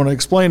however you want to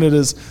explain it,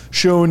 is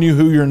showing you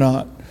who you're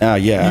not. Yeah,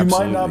 you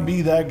absolutely. might not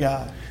be that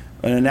guy.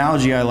 An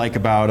analogy I like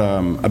about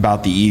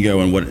the ego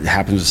and what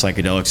happens with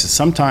psychedelics is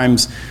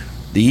sometimes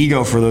the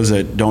ego, for those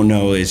that don't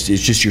know, is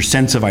just your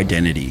sense of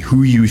identity,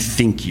 who you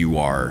think you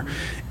are.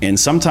 And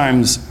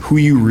sometimes who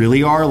you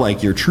really are,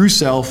 like your true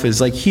self,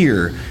 is like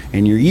here,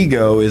 and your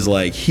ego is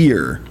like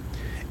here.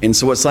 And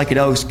so what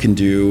psychedelics can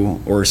do,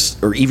 or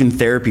even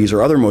therapies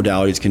or other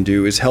modalities can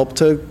do, is help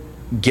to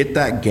get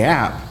that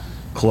gap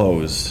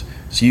closed.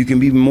 So you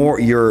can be more,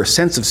 your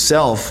sense of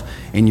self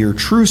and your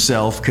true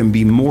self can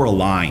be more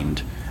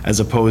aligned, as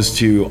opposed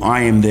to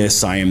I am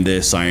this, I am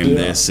this, I am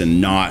this,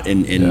 and not,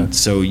 and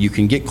so you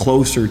can get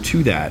closer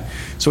to that.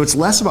 So it's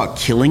less about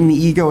killing the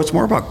ego, it's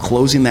more about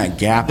closing that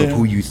gap of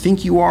who you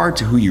think you are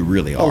to who you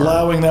really are.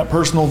 Allowing that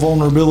personal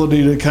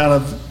vulnerability to kind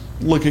of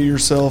look at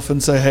yourself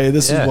and say, hey,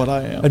 this is what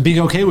I am. And being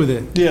okay with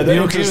it. Yeah, being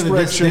okay with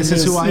it. This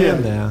is who I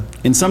am now.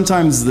 And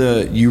sometimes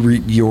who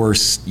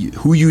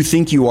you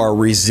think you are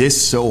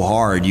resists so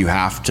hard, you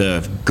have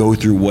to go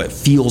through what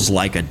feels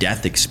like a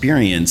death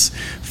experience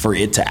for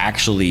it to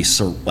actually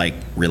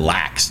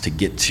relax, to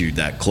get to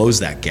that, close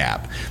that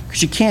gap.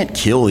 Because you can't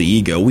kill the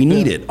ego. We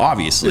need it,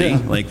 obviously.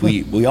 Like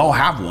we all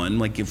have one.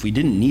 Like if we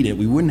didn't need it,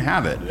 we wouldn't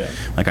have it.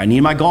 Like I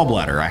need my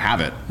gallbladder, I have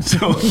it.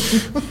 So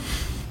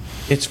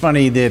it's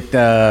funny that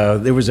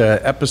there was an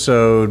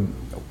episode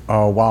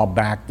a while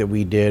back that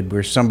we did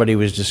where somebody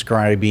was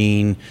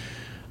describing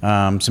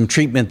some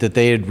treatment that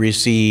they had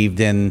received,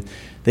 and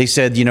they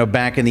said, you know,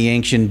 back in the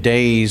ancient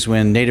days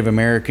when Native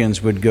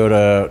Americans would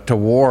go to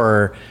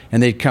war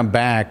and they'd come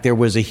back, there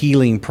was a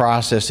healing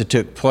process that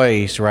took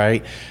place,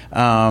 right?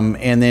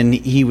 And then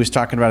he was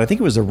talking about, I think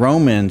it was the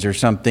Romans or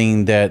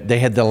something, that they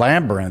had the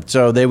labyrinth.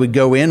 So they would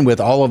go in with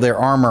all of their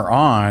armor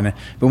on,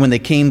 but when they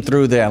came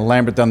through the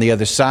labyrinth on the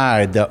other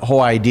side, the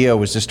whole idea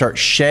was to start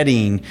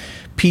shedding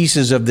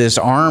pieces of this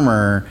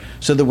armor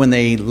so that when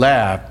they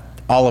left,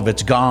 all of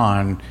it's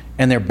gone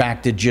and they're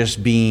back to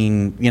just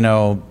being, you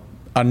know,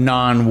 a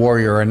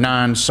non-warrior, a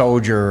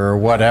non-soldier, or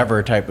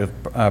whatever type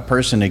of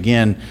person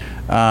again.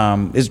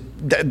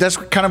 That's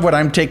kind of what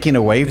I'm taking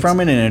away from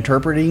it and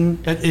interpreting.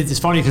 It's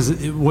funny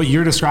because what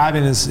you're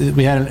describing is,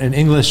 we had an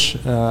English,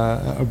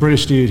 a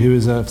British dude who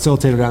was a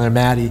facilitator down there,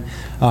 Matty.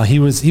 He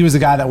was the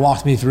guy that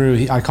walked me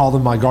through. I called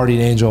him my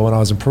guardian angel when I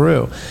was in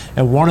Peru.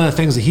 And one of the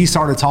things that he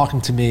started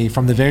talking to me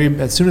from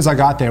as soon as I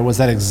got there, was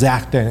that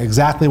exact thing,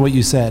 exactly what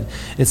you said.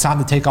 It's time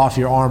to take off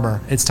your armor.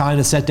 It's time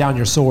to set down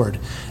your sword.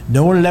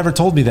 No one had ever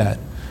told me that.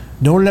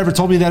 No one had ever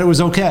told me that it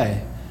was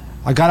okay.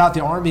 I got out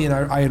the Army and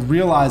I had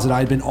realized that I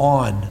had been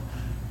on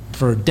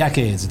for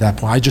decades at that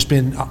point. I'd just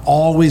been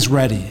always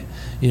ready.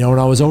 You know, when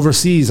I was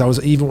overseas,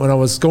 even when I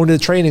was going to the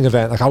training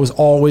event, like I was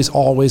always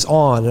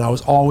on, and I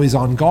was always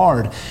on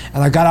guard.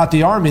 And I got out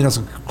the Army and I was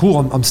like, cool,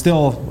 I'm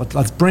still,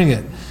 let's bring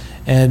it.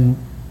 And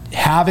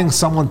having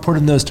someone put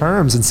in those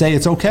terms and say,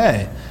 it's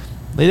okay.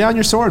 Lay down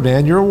your sword,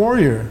 man. You're a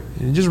warrior.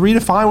 And just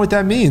redefine what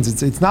that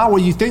means. It's not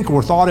what you think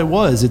or thought it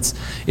was.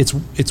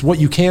 It's what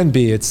you can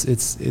be.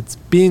 It's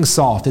being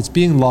soft. It's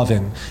being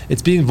loving.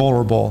 It's being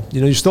vulnerable. You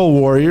know, you're still a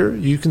warrior.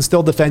 You can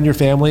still defend your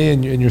family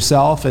and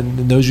yourself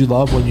and those you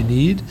love when you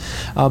need.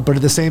 But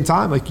at the same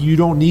time, like, you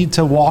don't need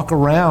to walk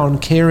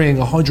around carrying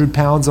 100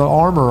 pounds of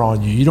armor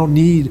on you. You don't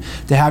need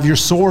to have your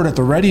sword at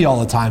the ready all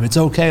the time. It's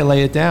okay.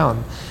 Lay it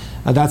down.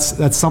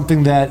 That's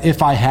something that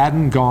if I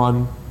hadn't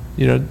gone,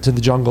 you know, to the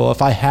jungle,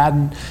 if I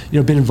hadn't, you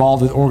know, been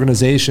involved with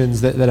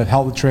organizations that have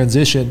helped the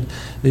transition,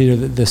 you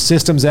know, the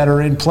systems that are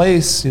in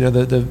place, you know,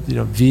 the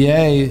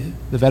VA,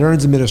 the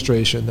Veterans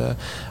Administration,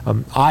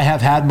 I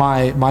have had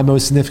my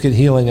most significant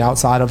healing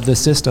outside of the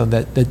system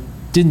that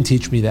didn't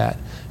teach me that,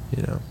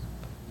 you know.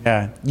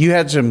 Yeah, you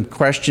had some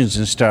questions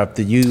and stuff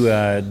that you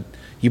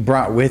you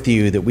brought with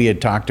you that we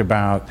had talked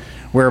about,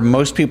 where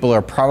most people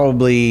are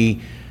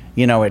probably,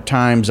 at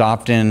times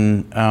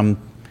often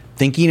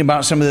thinking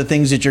about some of the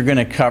things that you're going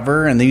to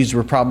cover, and these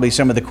were probably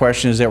some of the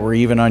questions that were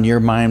even on your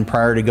mind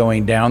prior to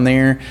going down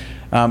there.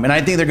 And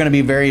I think they're going to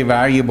be very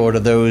valuable to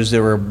those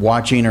that were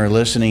watching or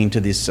listening to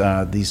these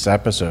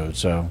episodes.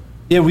 So.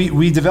 Yeah,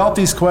 we developed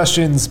these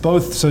questions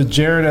both. So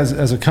Jared,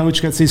 as a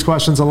coach, gets these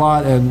questions a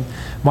lot, and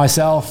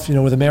myself,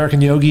 with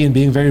American Yogi and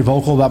being very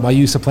vocal about my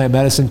use of plant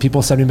medicine,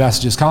 people send me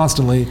messages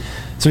constantly.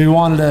 So we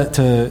wanted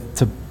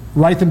to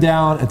write them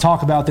down and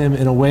talk about them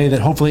in a way that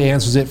hopefully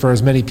answers it for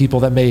as many people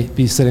that may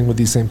be sitting with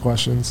these same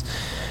questions.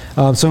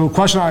 So a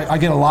question I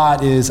get a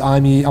lot is,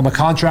 I'm a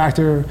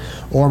contractor,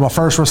 or I'm a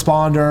first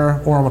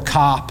responder, or I'm a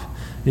cop.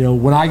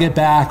 When I get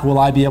back, will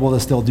I be able to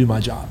still do my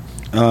job?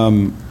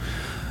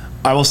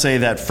 I will say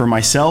that for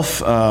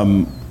myself,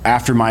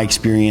 after my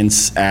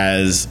experience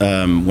as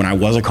when I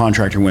was a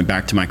contractor and went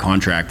back to my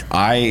contract,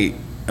 I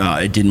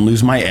didn't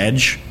lose my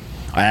edge.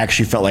 I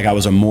actually felt like I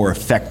was a more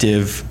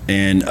effective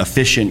and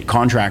efficient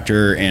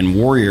contractor and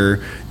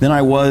warrior than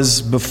I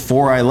was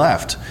before I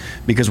left.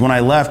 Because when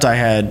I left,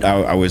 I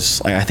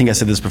think I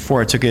said this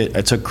before, I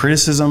took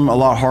criticism a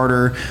lot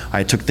harder.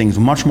 I took things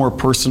much more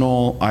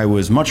personal. I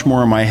was much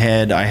more in my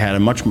head. I had a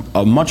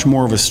much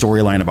more of a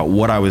storyline about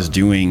what I was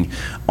doing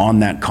on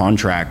that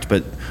contract.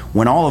 But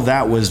when all of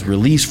that was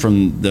released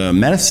from the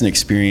medicine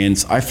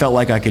experience, I felt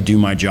like I could do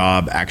my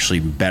job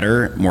actually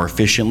better, more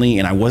efficiently,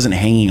 and I wasn't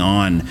hanging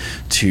on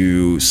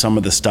to some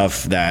of the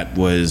stuff that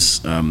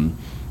was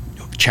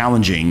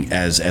challenging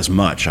as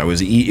much. It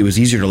was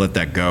easier to let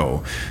that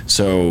go.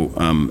 So,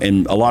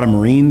 and a lot of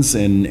Marines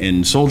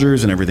and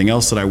soldiers and everything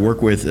else that I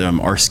work with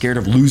are scared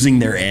of losing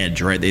their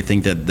edge, right? They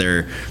think that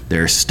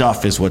their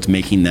stuff is what's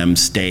making them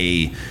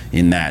stay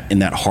in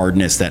that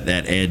hardness, that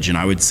edge. And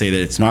I would say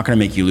that it's not going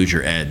to make you lose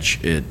your edge.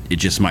 It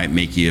just might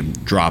make you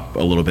drop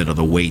a little bit of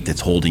the weight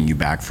that's holding you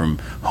back from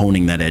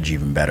honing that edge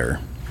even better.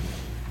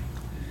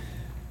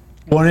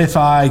 What if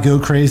I go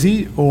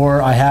crazy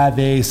or I have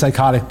a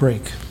psychotic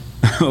break?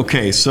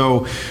 Okay,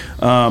 so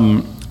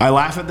I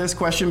laugh at this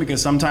question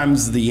because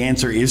sometimes the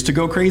answer is to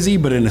go crazy,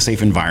 but in a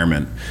safe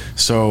environment.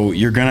 So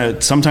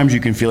sometimes you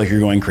can feel like you're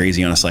going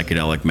crazy on a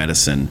psychedelic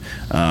medicine,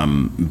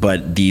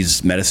 but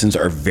these medicines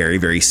are very,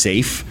 very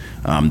safe.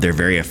 They're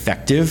very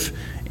effective.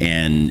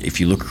 And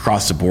if you look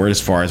across the board as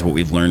far as what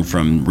we've learned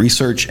from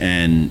research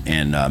and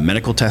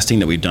medical testing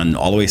that we've done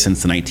all the way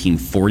since the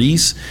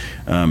 1940s,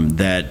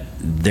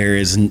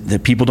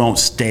 that people don't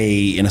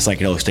stay in a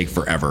psychedelic state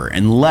forever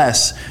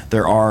unless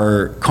there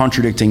are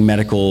contradicting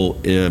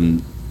medical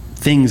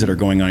things that are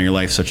going on in your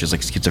life, such as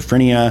like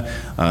schizophrenia,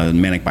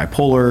 manic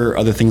bipolar,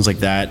 other things like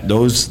that.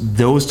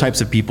 Those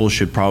types of people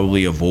should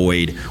probably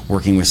avoid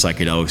working with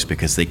psychedelics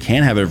because they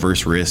can have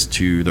adverse risks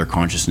to their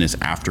consciousness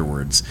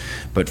afterwards.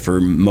 But for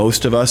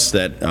most of us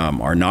that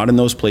are not in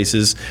those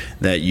places,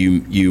 that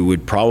you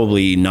would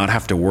probably not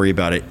have to worry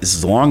about it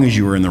as long as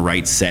you are in the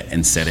right set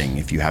and setting.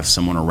 If you have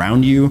someone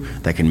around you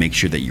that can make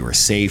sure that you are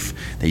safe,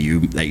 that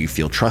you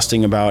feel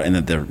trusting about, and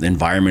that the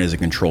environment is a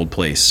controlled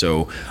place.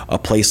 So a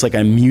place like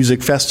a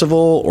music festival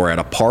or at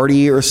a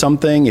party or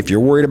something, if you're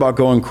worried about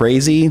going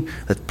crazy,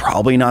 that's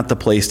probably not the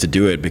place to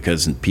do it,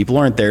 because people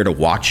aren't there to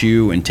watch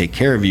you and take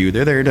care of you.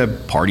 They're there to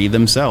party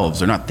themselves.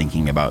 They're not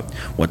thinking about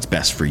what's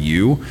best for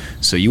you.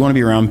 So you want to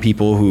be around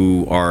people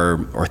who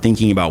are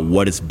thinking about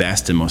what is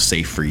best and most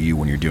safe for you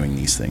when you're doing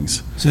these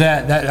things. So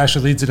that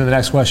actually leads into the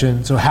next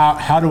question. So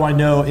how do I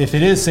know if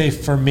it is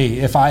safe for me,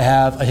 if I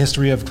have a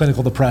history of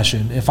clinical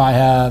depression, if I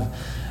have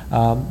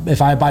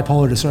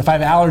bipolar disorder, if I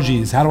have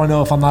allergies? How do I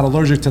know if I'm not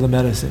allergic to the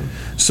medicine?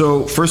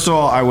 So first of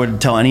all, I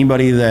would tell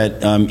anybody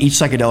that each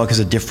psychedelic is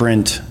a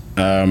different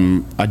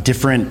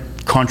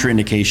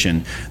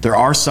contraindication. There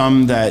are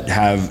some that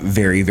have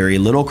very, very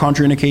little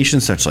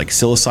contraindications, such like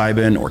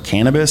psilocybin or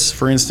cannabis,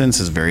 for instance,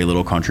 has very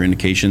little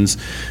contraindications.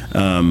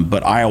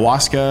 But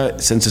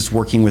ayahuasca, since it's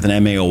working with an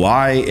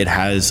MAOI, it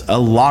has a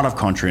lot of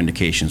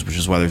contraindications, which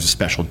is why there's a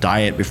special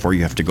diet before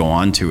you have to go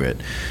on to it.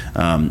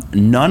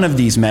 None of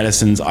these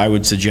medicines I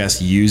would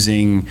suggest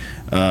using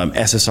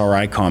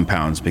SSRI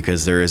compounds,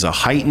 because there is a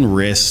heightened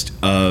risk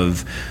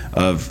of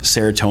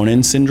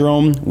serotonin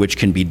syndrome, which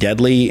can be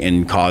deadly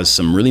and cause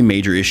some really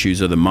major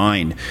issues of the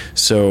mind.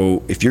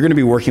 So if you're going to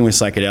be working with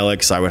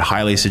psychedelics, I would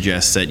highly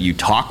suggest that you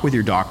talk with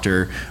your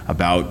doctor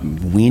about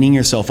weaning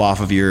yourself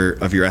off of your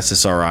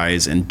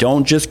SSRIs, and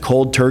don't just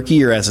cold turkey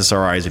your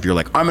SSRIs. If you're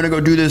like, I'm going to go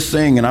do this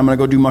thing and I'm going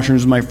to go do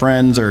mushrooms with my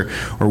friends or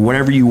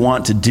whatever you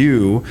want to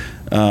do,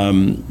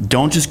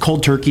 don't just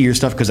cold turkey your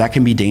stuff, because that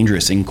can be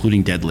dangerous,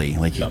 including deadly.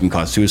 Like it can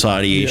cause suicidal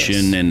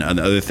ideation and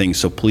other things.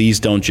 So please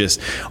don't just,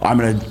 I'm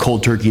going to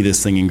cold turkey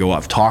this thing and go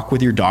off. Talk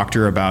with your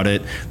doctor about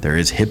it. There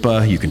is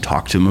HIPAA. You can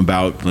talk to them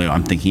about,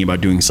 I'm thinking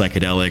about doing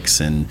psychedelics,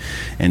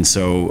 and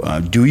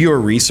so do your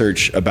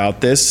research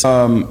about this.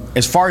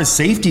 As far as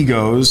safety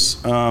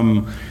goes,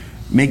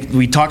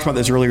 we talked about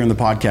this earlier in the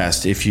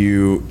podcast. If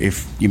you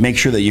make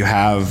sure that you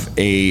have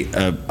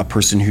a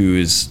person who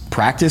is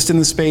practiced in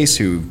the space,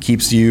 who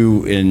keeps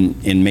you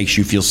and makes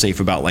you feel safe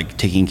about like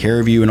taking care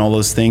of you and all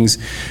those things.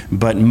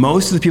 But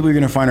most of the people you're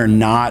going to find are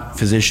not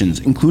physicians,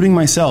 including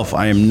myself.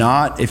 I am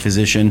not a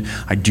physician.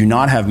 I do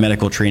not have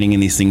medical training in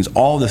these things.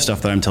 All the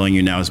stuff that I'm telling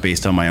you now is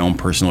based on my own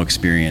personal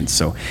experience.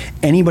 So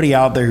anybody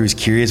out there who's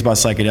curious about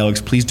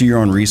psychedelics, please do your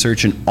own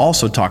research and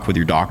also talk with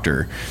your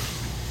doctor.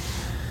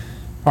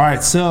 All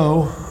right,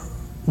 so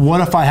what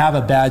if I have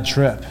a bad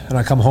trip and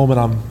I come home and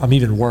I'm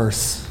even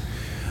worse?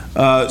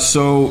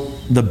 So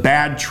the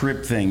bad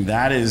trip thing,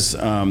 that is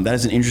an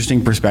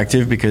interesting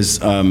perspective because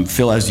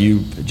Phil, as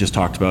you just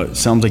talked about, it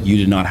sounds like you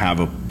did not have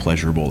a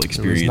pleasurable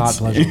experience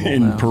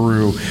in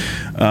Peru,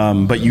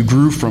 but you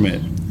grew from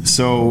it.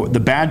 So the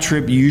bad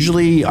trip,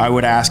 usually I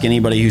would ask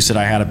anybody who said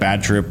I had a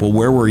bad trip, well,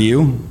 where were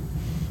you?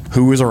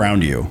 Who was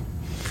around you?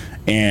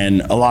 And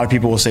a lot of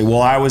people will say,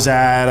 well, I was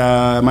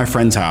at my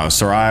friend's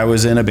house, or I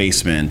was in a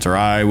basement, or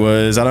I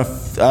was at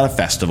a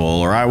festival,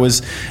 or I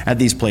was at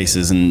these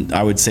places. And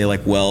I would say,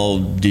 like, well,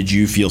 did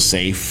you feel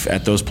safe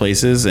at those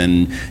places?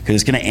 And because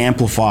it's going to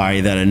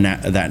amplify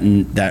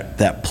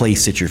that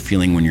place that you're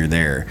feeling when you're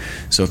there.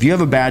 So if you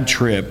have a bad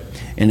trip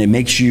and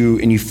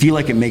you feel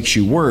like it makes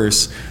you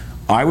worse,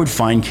 I would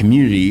find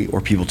community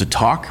or people to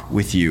talk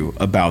with you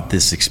about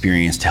this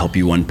experience to help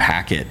you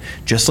unpack it.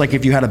 Just like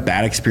if you had a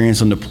bad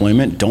experience on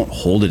deployment, don't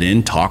hold it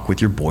in. Talk with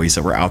your boys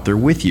that were out there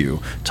with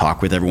you.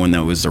 Talk with everyone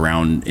that was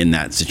around in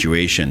that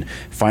situation.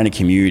 Find a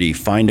community.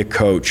 Find a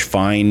coach.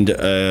 Find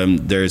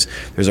there's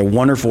a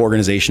wonderful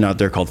organization out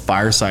there called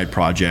Fireside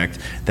Project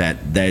that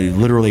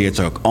literally it's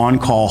an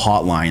on-call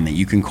hotline that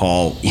you can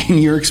call in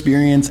your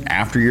experience,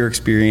 after your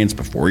experience,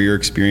 before your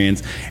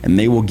experience, and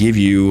they will give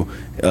you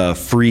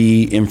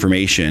free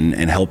information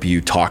and help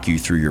you talk you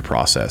through your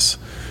process.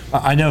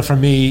 I know for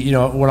me,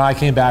 when I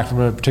came back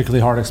from a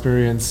particularly hard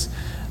experience,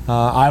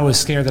 I was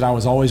scared that I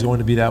was always going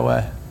to be that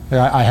way.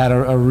 I had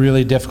a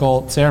really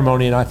difficult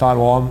ceremony, and I thought,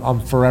 well, I'm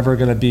forever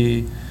going to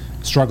be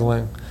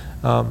struggling.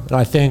 And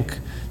I think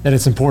that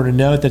it's important to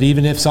note that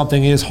even if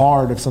something is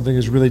hard, if something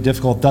is really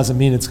difficult, doesn't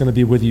mean it's going to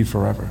be with you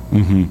forever.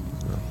 Mm-hmm.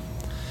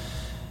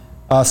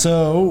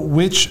 So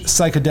which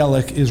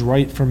psychedelic is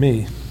right for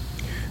me?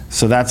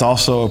 So that's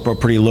also a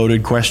pretty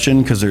loaded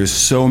question because there's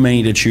so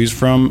many to choose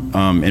from.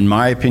 In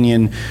my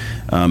opinion,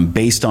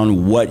 based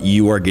on what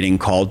you are getting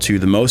called to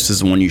the most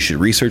is the one you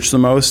should research the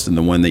most and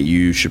the one that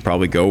you should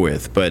probably go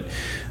with. But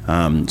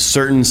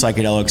certain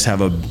psychedelics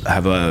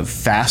have a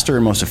faster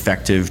and most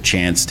effective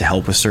chance to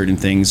help with certain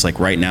things. Like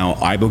right now,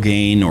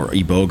 ibogaine or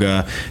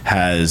iboga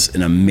has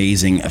an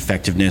amazing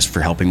effectiveness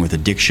for helping with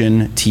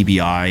addiction,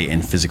 TBI,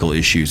 and physical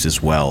issues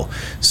as well.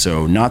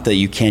 So not that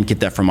you can't get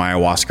that from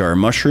ayahuasca or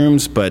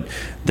mushrooms, but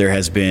there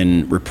has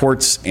been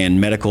reports and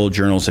medical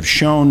journals have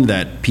shown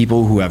that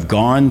people who have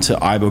gone to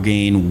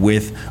ibogaine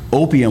with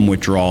opium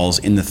withdrawals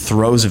in the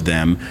throes of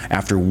them,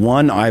 after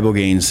one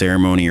ibogaine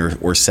ceremony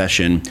or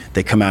session,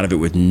 they come out of it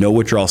with no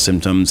withdrawal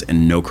symptoms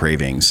and no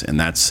cravings. And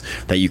that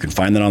you can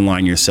find that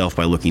online yourself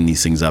by looking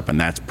these things up, and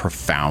that's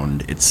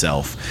profound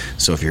itself.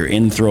 So if you're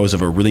in throes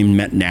of a really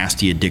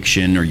nasty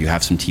addiction or you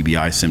have some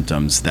TBI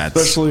symptoms, that's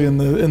especially in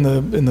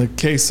the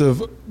case of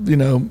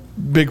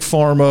big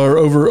pharma or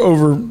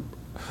over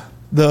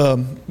the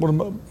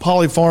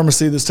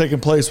polypharmacy that's taking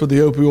place with the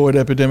opioid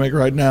epidemic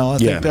right now. I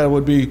think that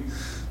would be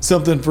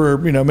something for,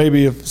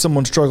 maybe if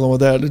someone's struggling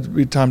with that, it'd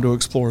be time to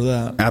explore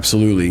that.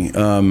 Absolutely.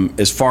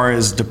 As far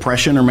as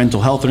depression or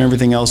mental health and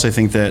everything else, I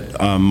think that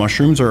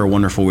mushrooms are a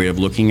wonderful way of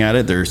looking at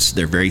it.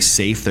 They're very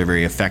safe, they're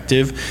very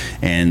effective,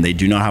 and they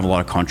do not have a lot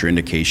of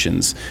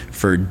contraindications.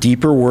 For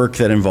deeper work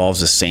that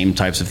involves the same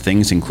types of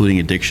things, including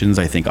addictions,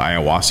 I think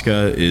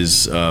ayahuasca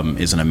is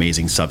an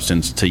amazing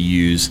substance to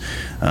use.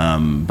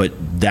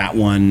 But that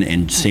one,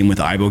 and same with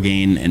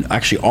ibogaine, and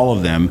actually all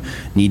of them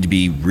need to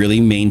be really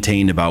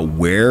maintained about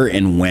where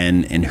and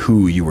when and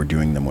who you are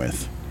doing them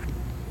with.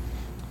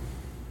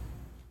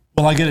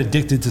 Well, I get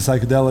addicted to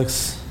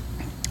psychedelics.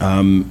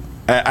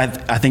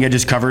 I think I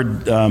just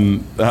covered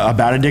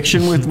about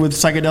addiction with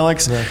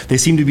psychedelics. Yeah. They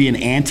seem to be an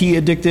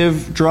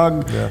anti-addictive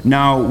drug. Yeah.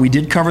 Now, we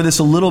did cover this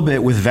a little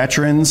bit with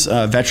veterans.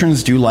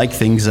 Veterans do like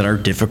things that are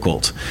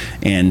difficult,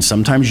 and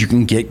sometimes you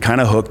can get kind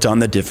of hooked on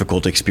the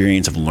difficult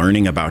experience of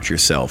learning about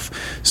yourself.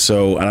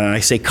 So, and I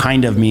say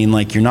kind of mean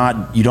like you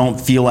don't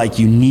feel like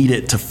you need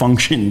it to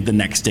function the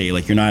next day.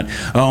 Like you're not,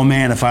 oh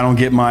man, if I don't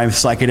get my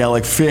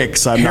psychedelic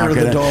fix, I'm not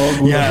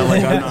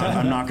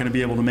going to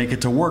be able to make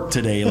it to work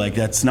today. Like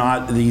that's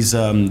not these.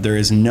 There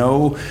is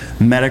no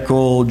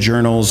medical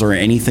journals or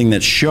anything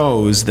that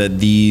shows that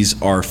these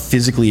are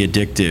physically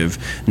addictive.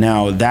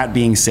 Now, that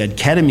being said,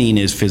 ketamine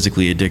is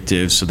physically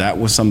addictive, so that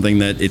was something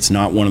that it's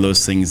not one of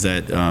those things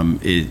that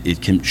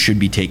should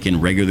be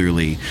taken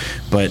regularly.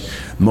 But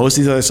most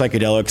of these other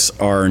psychedelics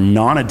are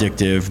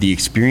non-addictive. The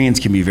experience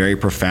can be very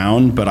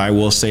profound, but I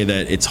will say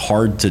that it's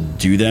hard to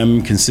do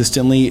them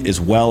consistently,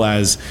 as well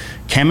as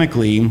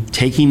chemically,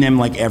 taking them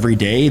like every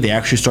day, they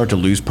actually start to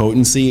lose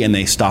potency and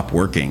they stop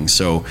working.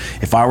 So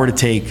if I were to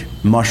take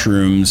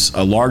mushrooms,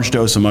 a large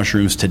dose of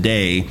mushrooms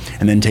today,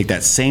 and then take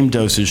that same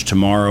dosage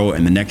tomorrow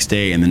and the next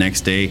day and the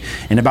next day,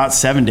 in about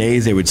 7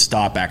 days, they would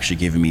stop actually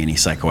giving me any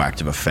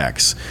psychoactive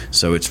effects.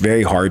 So it's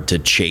very hard to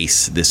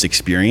chase this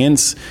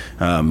experience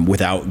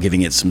without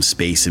giving it some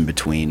space in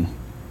between.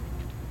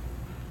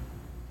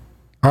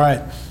 All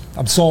right,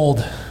 I'm sold.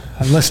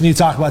 I've listened to you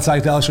talk about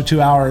psychedelics for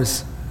 2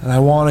 hours, and I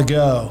want to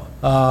go.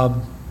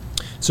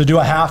 So do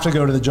I have to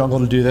go to the jungle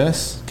to do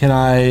this? Can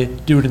I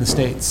do it in the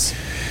States?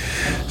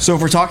 So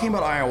if we're talking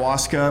about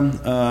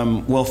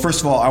ayahuasca, well,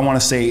 first of all, I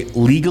want to say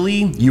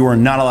legally, you are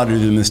not allowed to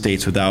do it in the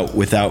States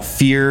without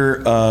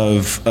fear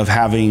of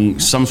having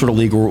some sort of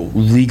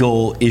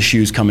legal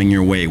issues coming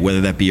your way,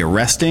 whether that be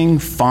arresting,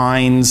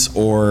 fines,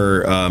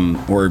 or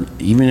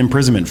even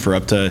imprisonment for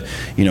up to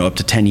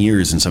 10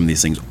 years in some of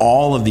these things.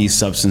 All of these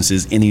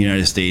substances in the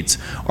United States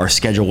are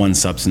Schedule 1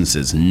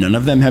 substances. None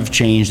of them have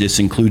changed. This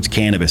includes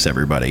cannabis,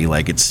 everybody.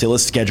 Like, it's still a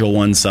Schedule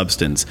 1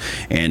 substance.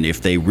 And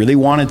if they really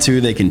wanted to,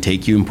 they can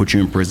take you and put you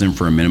in prison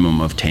for a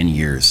minimum of 10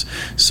 years.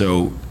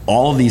 So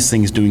all of these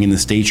things doing in the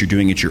States, you're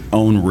doing at your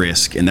own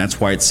risk, and that's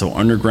why it's so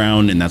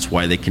underground, and that's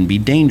why they can be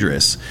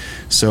dangerous.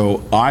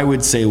 So I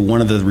would say one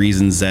of the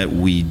reasons that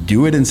we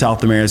do it in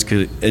South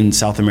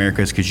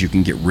America is because you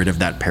can get rid of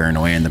that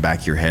paranoia in the back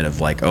of your head of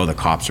like, oh, the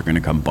cops are going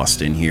to come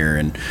bust in here.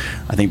 And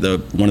I think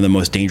one of the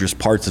most dangerous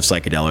parts of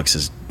psychedelics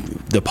is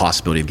the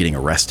possibility of getting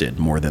arrested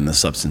more than the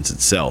substance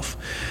itself.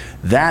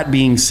 That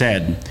being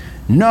said,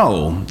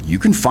 no, you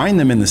can find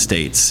them in the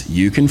States.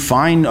 You can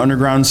find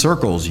underground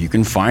circles. You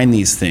can find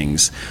these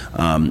things.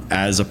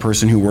 As a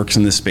person who works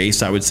in this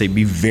space, I would say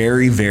be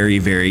very, very,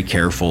 very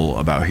careful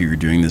about who you're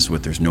doing this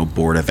with. There's no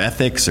board of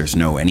ethics. There's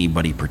no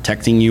anybody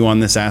protecting you on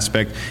this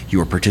aspect. You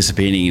are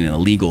participating in a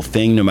legal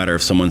thing, no matter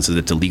if someone says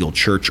it's a legal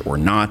church or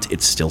not.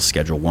 It's still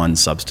Schedule 1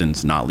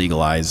 substance, not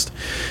legalized.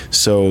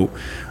 So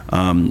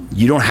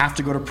you don't have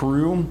to go to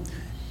Peru.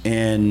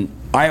 And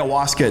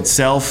ayahuasca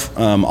itself,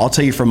 I'll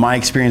tell you from my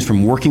experience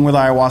from working with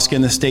ayahuasca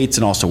in the States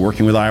and also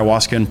working with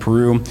ayahuasca in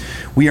Peru,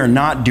 we are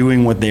not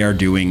doing what they are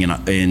doing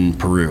in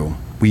Peru.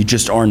 We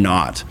just are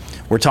not.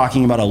 We're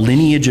talking about a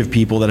lineage of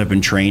people that have been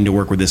trained to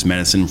work with this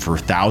medicine for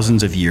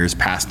thousands of years,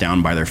 passed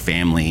down by their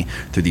family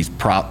through this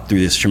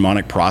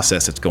shamanic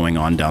process that's going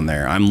on down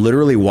there. I'm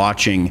literally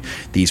watching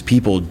these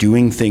people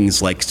doing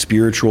things like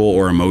spiritual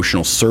or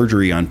emotional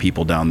surgery on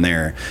people down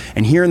there.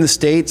 And here in the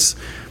States,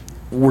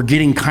 we're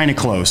getting kind of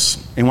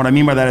close. And what I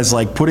mean by that is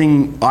like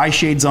putting eye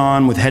shades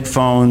on with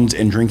headphones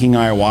and drinking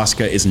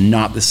ayahuasca is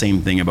not the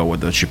same thing about what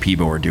the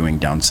Shipibo are doing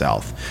down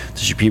south.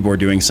 The Shipibo are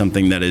doing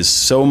something that is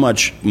so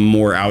much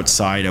more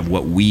outside of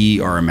what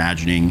we are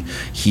imagining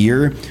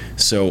here.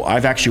 So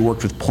I've actually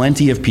worked with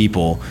plenty of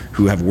people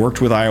who have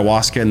worked with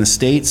ayahuasca in the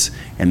States,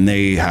 and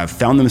they have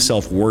found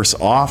themselves worse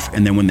off.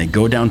 And then when they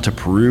go down to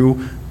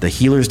Peru, the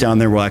healers down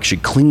there will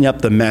actually clean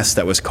up the mess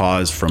that was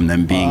caused from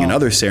them being in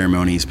other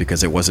ceremonies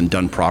because it wasn't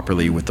done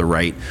properly with the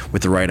right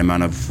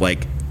amount of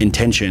like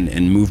intention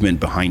and movement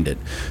behind it.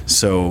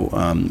 So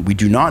we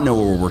do not know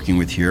what we're working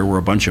with here. We're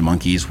a bunch of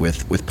monkeys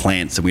with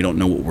plants, and we don't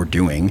know what we're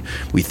doing.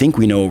 We think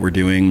we know what we're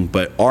doing,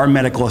 but our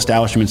medical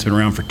establishment's been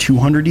around for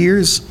 200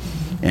 years.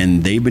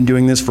 And they've been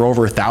doing this for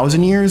over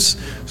 1,000 years.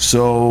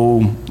 So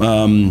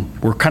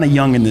we're kind of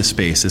young in this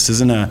space. This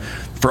isn't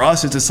for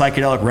us, it's a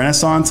psychedelic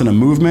renaissance and a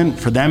movement.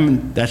 For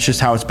them, that's just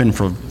how it's been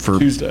for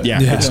Tuesday. Yeah,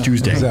 it's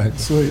Tuesday. Exactly.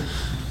 Sweet.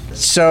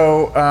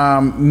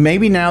 So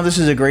maybe now this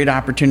is a great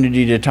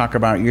opportunity to talk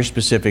about your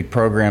specific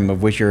program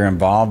of which you're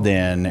involved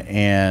in,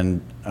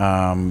 and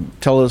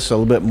tell us a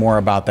little bit more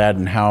about that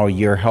and how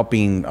you're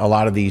helping a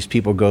lot of these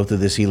people go through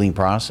this healing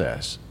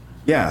process.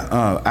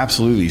 Yeah,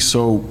 absolutely.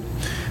 So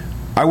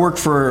I work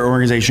for an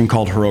organization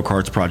called Heroic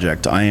Hearts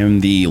Project. I am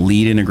the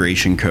lead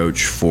integration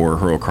coach for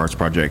Heroic Hearts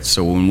Project.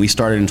 So when we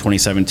started in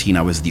 2017,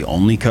 I was the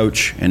only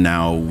coach, and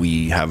now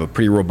we have a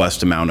pretty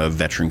robust amount of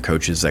veteran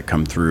coaches that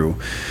come through.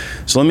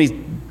 So let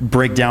me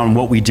break down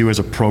what we do as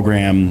a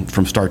program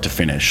from start to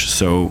finish.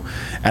 So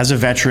as a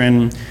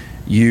veteran,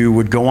 you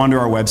would go onto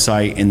our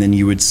website, and then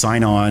you would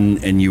sign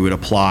on and you would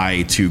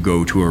apply to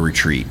go to a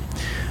retreat.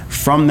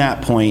 From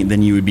that point,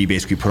 then you would be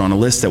basically put on a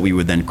list that we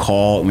would then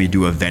call, and we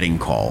do a vetting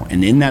call.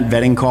 And in that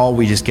vetting call,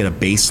 we just get a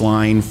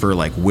baseline for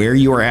like where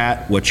you are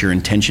at, what your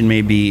intention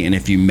may be, and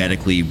if you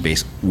medically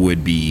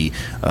would be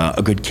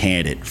a good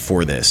candidate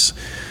for this.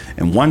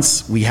 And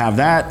once we have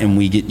that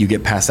and you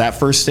get past that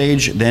first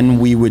stage, then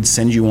we would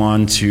send you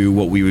on to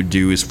what we would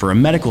do is for a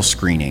medical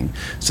screening.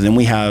 So then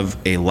we have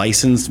a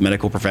licensed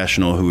medical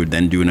professional who would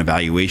then do an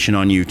evaluation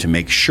on you to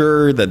make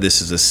sure that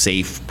this is a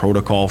safe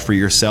protocol for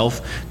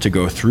yourself to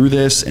go through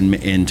this,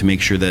 and to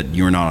make sure that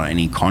you're not on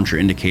any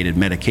contraindicated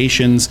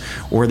medications,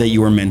 or that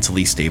you are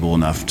mentally stable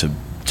enough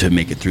to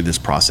make it through this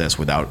process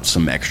without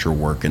some extra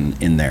work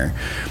in there.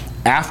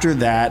 After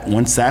that,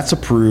 once that's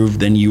approved,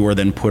 then you are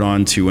then put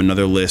onto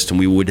another list, and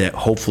we would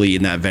hopefully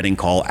in that vetting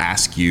call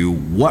ask you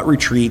what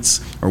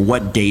retreats or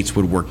what dates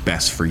would work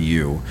best for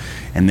you.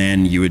 And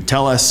then you would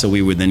tell us, so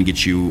we would then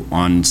get you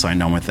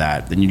signed on with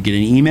that. Then you'd get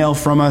an email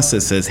from us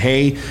that says,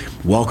 hey,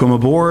 welcome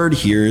aboard.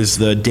 Here's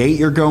the date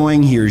you're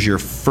going. Here's your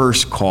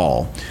first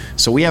call.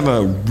 So we have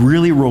a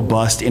really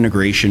robust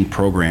integration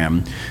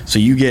program. So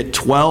you get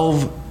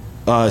 12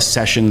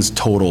 sessions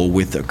total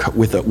with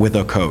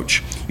a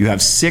coach. You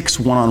have 6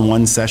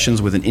 one-on-one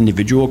sessions with an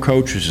individual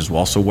coach, which is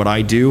also what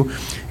I do,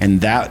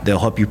 and that they'll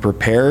help you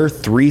prepare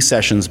 3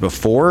 sessions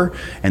before,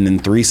 and then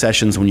 3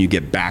 sessions when you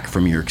get back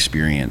from your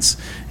experience.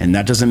 And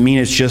that doesn't mean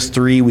it's just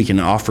 3. We can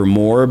offer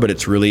more, but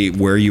it's really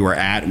where you are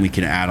at, and we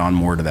can add on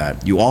more to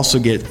that. You also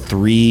get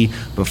 3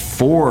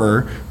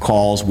 before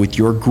calls with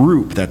your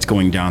group that's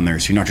going down there.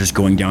 So you're not just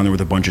going down there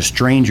with a bunch of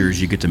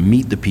strangers. You get to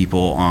meet the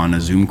people on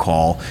a Zoom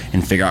call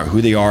and figure out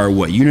who they are,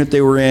 what unit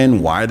they were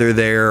in, why they're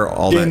there,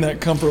 all that. In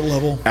that comfort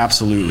level.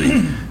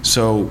 Absolutely.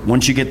 So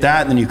once you get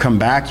that, then you come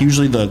back.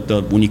 Usually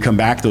when you come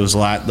back,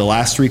 the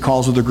last 3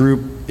 calls with the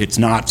group, it's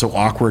not so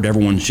awkward.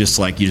 Everyone's just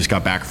like, you just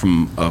got back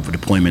from a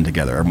deployment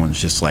together.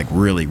 Everyone's just like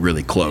really,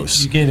 really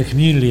close. You gain a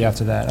community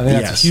after that. I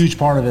think that's a huge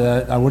part of it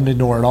that I wouldn't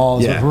ignore at all.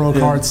 So Heroic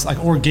Hearts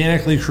like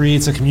organically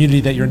creates a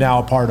community that you're now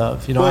a part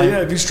of. You know,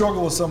 if you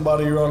struggle with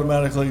somebody, you're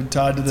automatically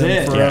tied to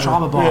them forever.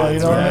 Trauma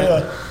bonds.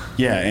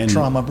 And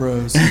trauma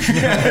bros.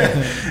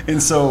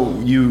 And so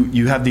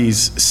you have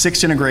these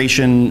 6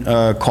 integration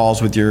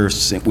calls with your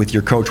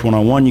coach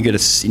one-on-one. You get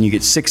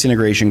 6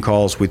 integration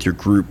calls with your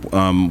group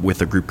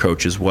with a group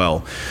coach as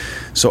well.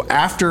 So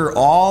after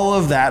all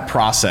of that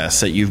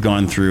process that you've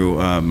gone through,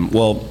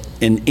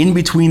 and in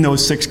between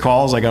those 6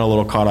 calls, I got a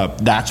little caught up.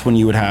 That's when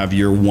you would have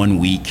your 1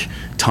 week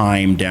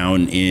time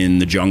down in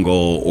the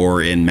jungle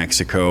or in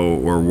Mexico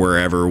or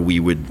wherever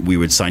we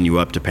would sign you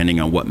up depending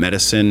on what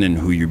medicine and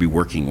who you'd be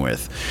working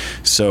with.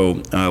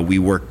 So we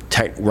work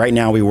right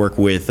now. We work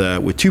with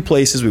 2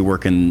 places. We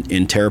work in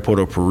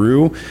Tarapoto,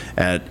 Peru,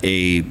 at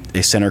a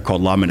center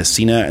called La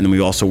Medicina, and then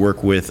we also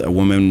work with a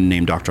woman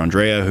named Dr.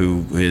 Andrea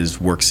who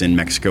works in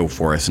Mexico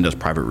for us and does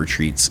private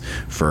retreats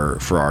for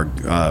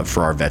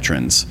our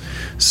veterans.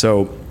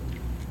 So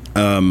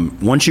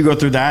once you go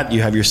through that,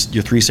 you have your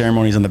 3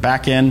 ceremonies on the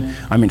back end.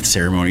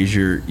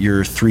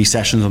 Your 3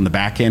 sessions on the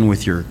back end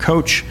with your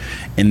coach,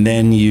 and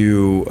then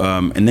you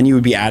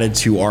would be added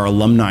to our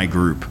alumni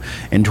group.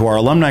 And to our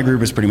alumni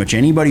group is pretty much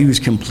anybody who's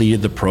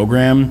completed the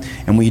program,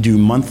 and we do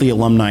monthly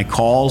alumni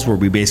calls where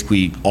we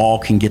basically all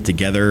can get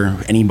together.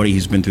 Anybody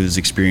who's been through this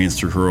experience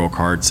through Heroic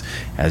Hearts,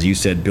 as you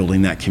said,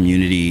 building that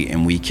community,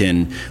 and we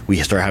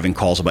start having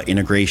calls about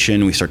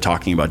integration. We start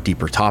talking about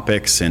deeper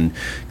topics, and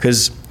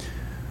because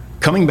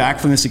coming back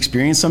from this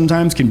experience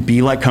sometimes can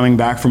be like coming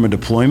back from a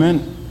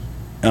deployment,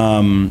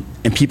 and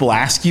people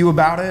ask you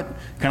about it,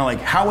 kind of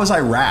like, how was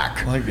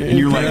Iraq? And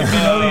you're like, if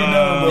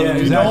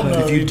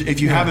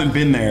you haven't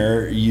been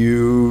there,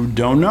 you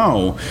don't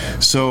know.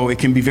 So it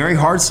can be very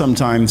hard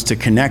sometimes to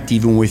connect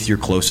even with your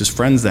closest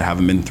friends that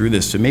haven't been through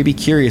this. So maybe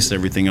curious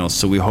everything else.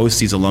 So we host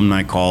these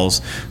alumni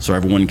calls so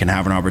everyone can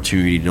have an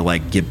opportunity to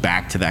like get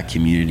back to that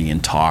community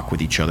and talk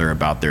with each other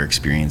about their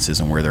experiences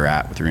and where they're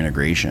at with their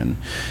integration.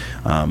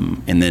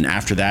 And then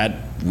after that,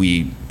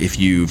 if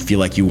you feel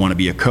like you want to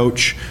be a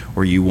coach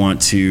or you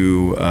want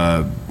to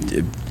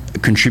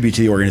contribute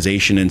to the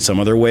organization in some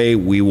other way,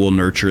 we will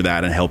nurture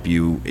that and help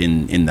you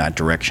in that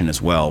direction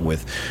as well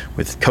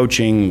with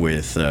coaching,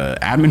 with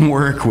admin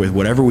work, with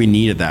whatever we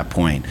need at that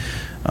point.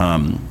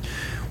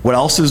 What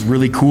else is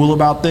really cool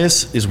about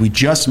this is we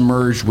just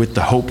merged with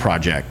the Hope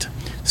Project.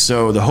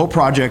 So the Hope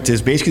Project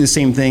is basically the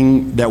same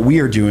thing that we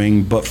are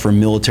doing, but for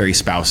military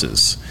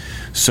spouses.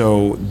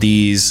 So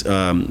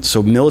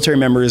so military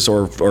members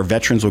or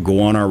veterans will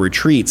go on our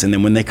retreats, and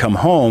then when they come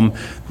home,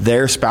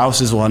 their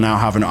spouses will now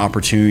have an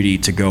opportunity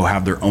to go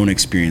have their own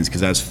experience.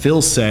 Because as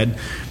Phil said,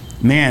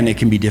 man, it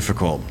can be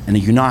difficult, and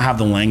you do not have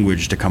the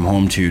language to come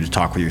home to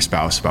talk with your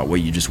spouse about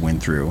what you just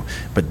went through.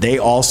 But they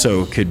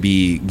also could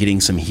be getting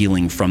some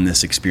healing from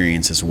this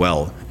experience as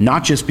well.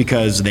 Not just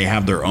because they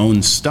have their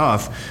own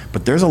stuff,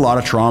 but there's a lot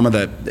of trauma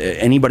that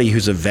anybody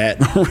who's a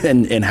vet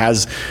and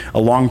has a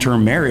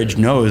long-term marriage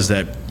knows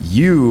that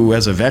you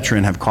as a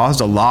veteran have caused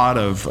a lot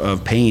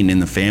of pain in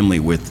the family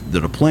with the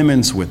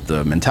deployments, with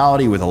the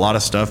mentality, with a lot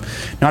of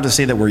stuff. Not to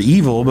say that we're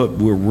evil, but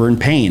we're in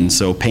pain,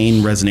 so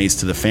pain resonates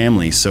to the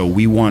family. So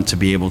we want to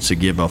be able to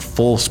give a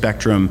full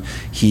spectrum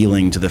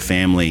healing to the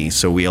family.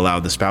 So we allow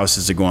the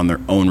spouses to go on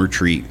their own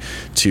retreat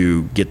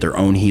to get their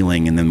own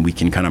healing, and then we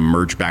can kind of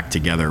merge back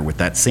together with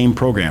that same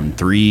program.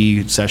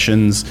 3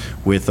 sessions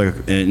with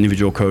an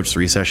individual coach,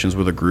 3 sessions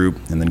with a group,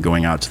 and then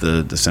going out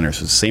to the center.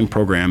 So it's the same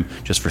program,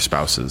 just for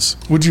spouses.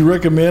 Would you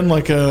recommend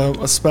like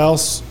a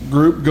spouse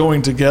group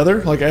going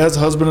together, like as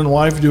husband and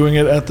wife doing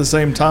it at the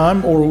same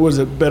time, or was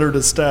it better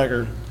to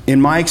stagger? In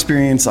my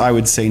experience, I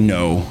would say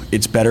no.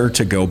 It's better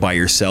to go by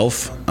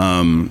yourself.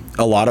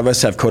 A lot of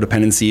us have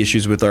codependency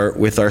issues with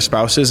our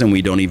spouses, and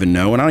we don't even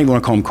know. And I don't even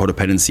want to call them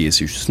codependency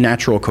issues. Just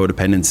natural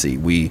codependency.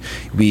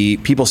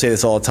 People say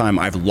this all the time.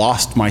 I've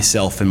lost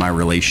myself in my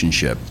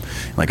relationship.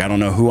 Like, I don't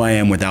know who I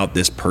am without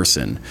this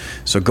person.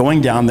 So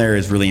going down there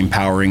is really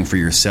empowering for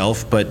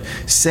yourself. But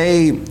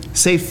say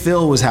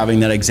Phil was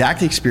having that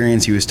exact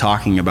experience he was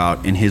talking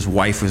about, and his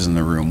wife was in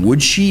the room.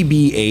 Would she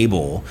be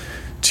able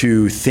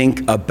to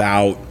think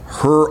about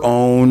her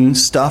own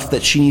stuff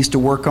that she needs to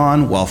work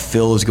on while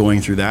Phil is going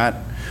through that?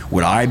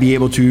 Would I be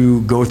able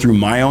to go through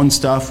my own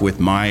stuff with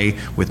my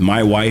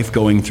wife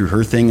going through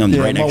her thing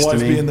right next to me?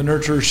 My wife being the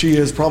nurturer she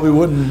is probably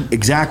wouldn't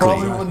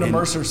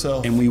immerse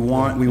herself. And we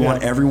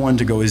want everyone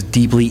to go as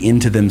deeply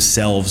into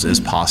themselves as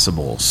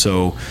possible.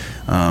 So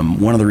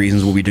one of the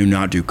reasons why we do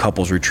not do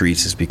couples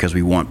retreats is because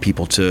we want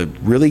people to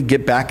really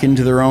get back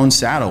into their own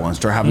saddle and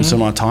start having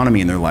some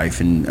autonomy in their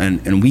life.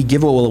 And we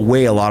give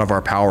away a lot of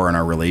our power in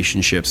our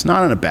relationships,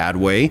 not in a bad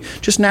way,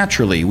 just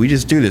naturally. We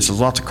just do this.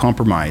 There's lots of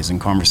compromise and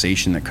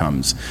conversation that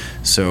comes.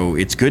 So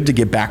it's good to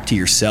get back to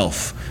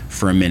yourself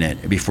for a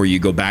minute before you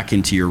go back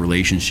into your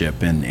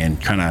relationship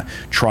and kind of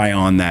try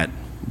on that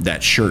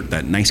shirt,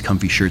 that nice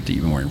comfy shirt that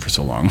you've been wearing for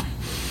so long.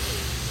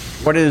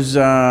 What is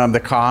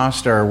the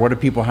cost, or what do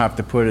people have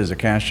to put as a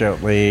cash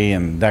outlay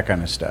and that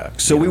kind of stuff?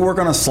 So we work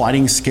on a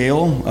sliding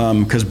scale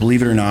because,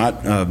 believe it or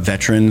not,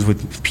 veterans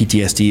with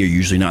PTSD are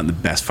usually not in the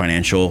best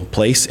financial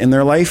place in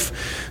their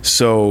life.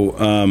 So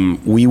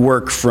we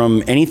work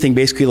from anything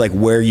basically like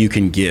where you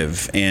can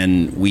give,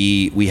 and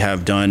we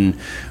have done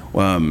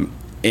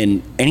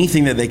and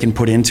anything that they can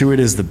put into it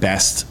is the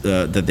best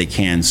that they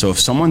can. So if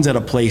someone's at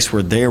a place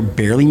where they're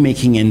barely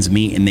making ends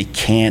meet and they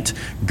can't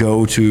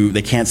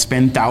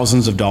spend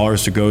thousands of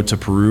dollars to go to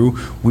Peru,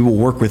 we will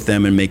work with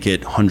them and make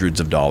it hundreds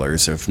of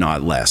dollars, if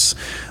not less.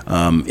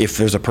 If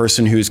there's a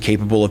person who's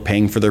capable of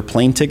paying for their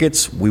plane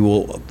tickets,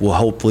 we'll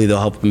hopefully they'll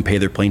help them pay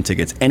their plane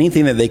tickets.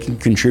 Anything that they can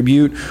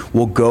contribute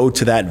will go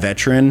to that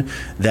veteran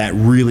that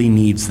really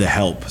needs the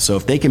help. So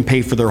if they can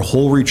pay for their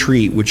whole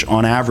retreat, which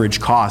on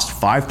average costs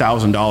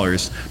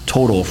 $5,000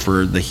 total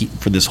for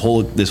this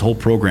whole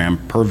program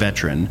per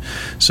veteran.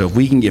 So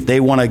if they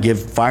want to give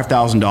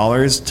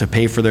 $5,000 to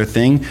pay for their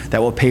thing,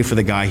 that will pay for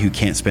the guy who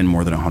can't spend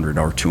more than $100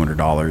 or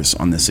 $200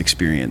 on this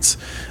experience.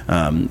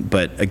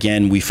 But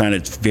again, we found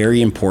it's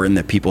very important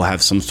that people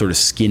have some sort of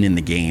skin in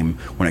the game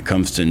when it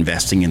comes to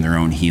investing in their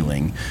own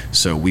healing.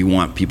 So we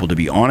want people to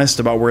be honest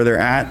about where they're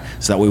at,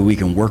 so that way we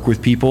can work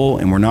with people,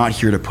 and we're not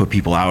here to put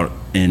people out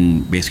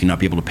and basically not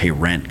be able to pay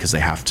rent because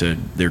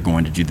they're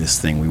going to do this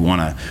thing. We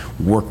want to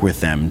work with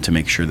them to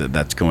make sure that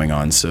that's going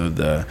on. So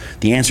the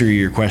answer to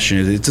your question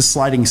is it's a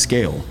sliding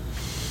scale.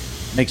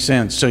 Makes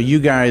sense. So you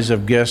guys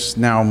have just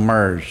now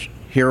merged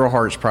Hero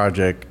Hearts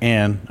Project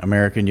and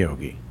American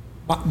Yogi.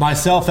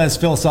 Myself as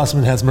Phil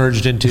Sussman has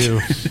merged into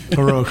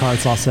Heroic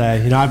Hearts, I'll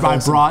say. I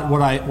brought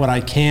what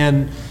I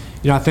can.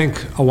 I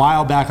think a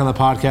while back on the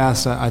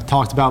podcast, I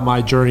talked about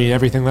my journey and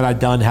everything that I'd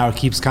done, how it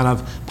keeps kind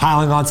of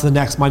piling on to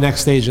my next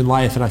stage in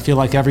life. And I feel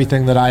like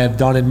everything that I have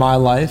done in my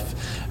life,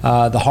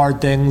 the hard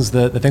things,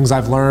 the things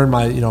I've learned,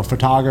 my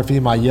photography,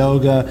 my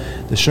yoga,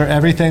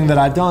 everything that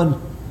I've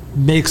done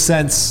makes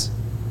sense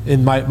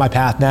in my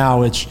path now,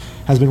 which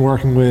has been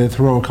working with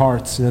Heroic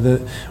Hearts.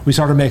 We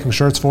started making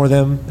shirts for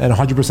them, and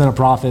 100% of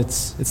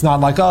profits. It's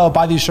not like,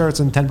 buy these shirts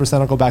and 10%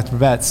 will go back to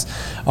vets.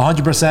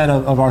 100%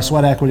 of our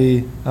sweat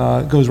equity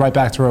goes right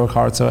back to Heroic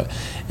Hearts. So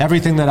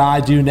everything that I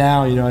do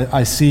now,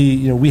 I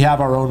see, we have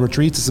our own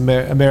retreats. It's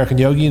American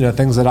Yogi,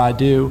 things that I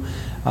do.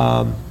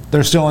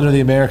 They're still under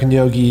the American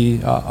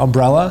Yogi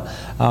umbrella,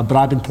 but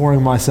I've been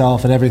pouring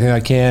myself and everything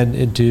I can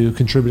into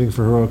contributing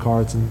for Heroic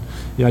Hearts, and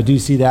I do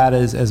see that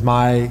as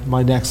my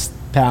next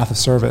path of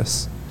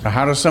service. So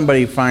how does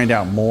somebody find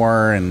out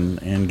more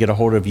and get a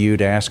hold of you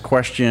to ask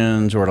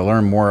questions or to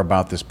learn more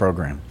about this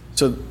program?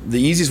 So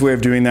the easiest way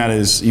of doing that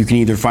is you can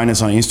either find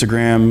us on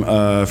Instagram,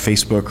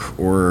 Facebook,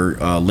 or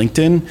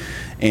LinkedIn,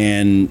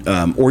 and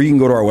or you can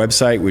go to our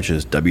website, which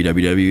is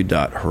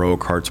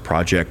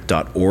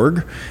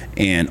www.heroicheartsproject.org,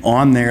 and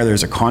on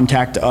there's a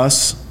contact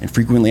us and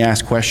frequently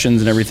asked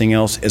questions and everything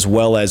else, as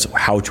well as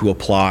how to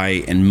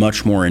apply and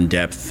much more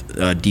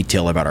in-depth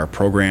detail about our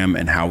program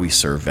and how we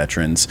serve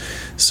veterans.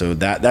 So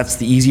that's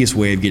the easiest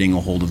way of getting a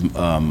hold of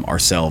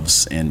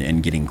ourselves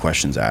and getting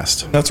questions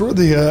asked. That's where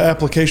the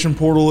application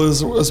portal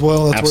is as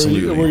well. That's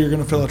Absolutely. where you're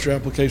going to fill out your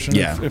application.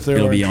 Yeah, if they're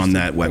it'll be on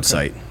that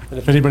website. Okay.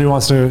 If anybody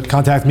wants to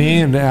contact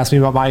me and ask me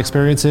about my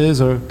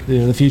experiences or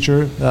the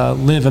future,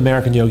 Live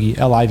American Yogi,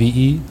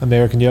 LIVE,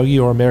 American Yogi,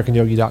 or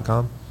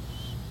AmericanYogi.com.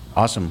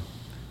 Awesome.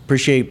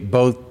 Appreciate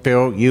both,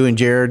 Phil, you and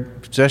Jared.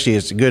 Especially,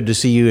 it's good to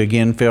see you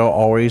again, Phil,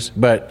 always.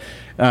 But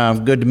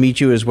Good to meet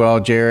you as well,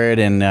 Jared,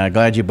 and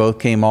glad you both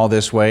came all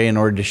this way in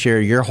order to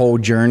share your whole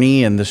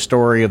journey and the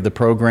story of the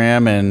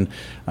program. And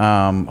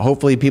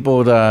hopefully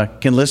people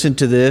can listen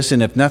to this,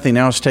 and if nothing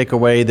else, take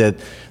away that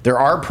there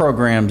are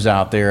programs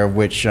out there of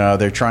which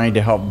they're trying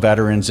to help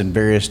veterans in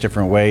various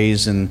different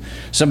ways. And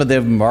some of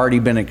them have already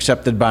been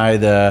accepted by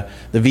the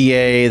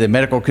VA, the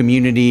medical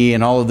community,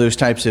 and all of those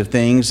types of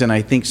things. And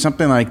I think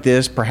something like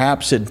this,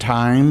 perhaps in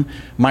time,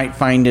 might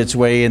find its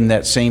way in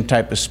that same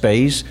type of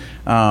space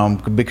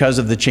because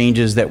of the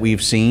changes that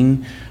we've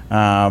seen.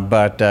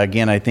 But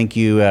again, I thank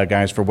you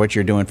guys for what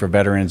you're doing for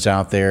veterans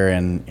out there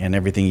and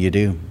everything you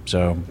do.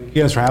 So thank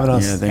you guys for having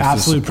us. Yeah, thanks for the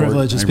Absolute support.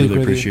 privilege to I speak really with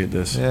you. appreciate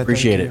this. Yeah,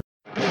 appreciate it.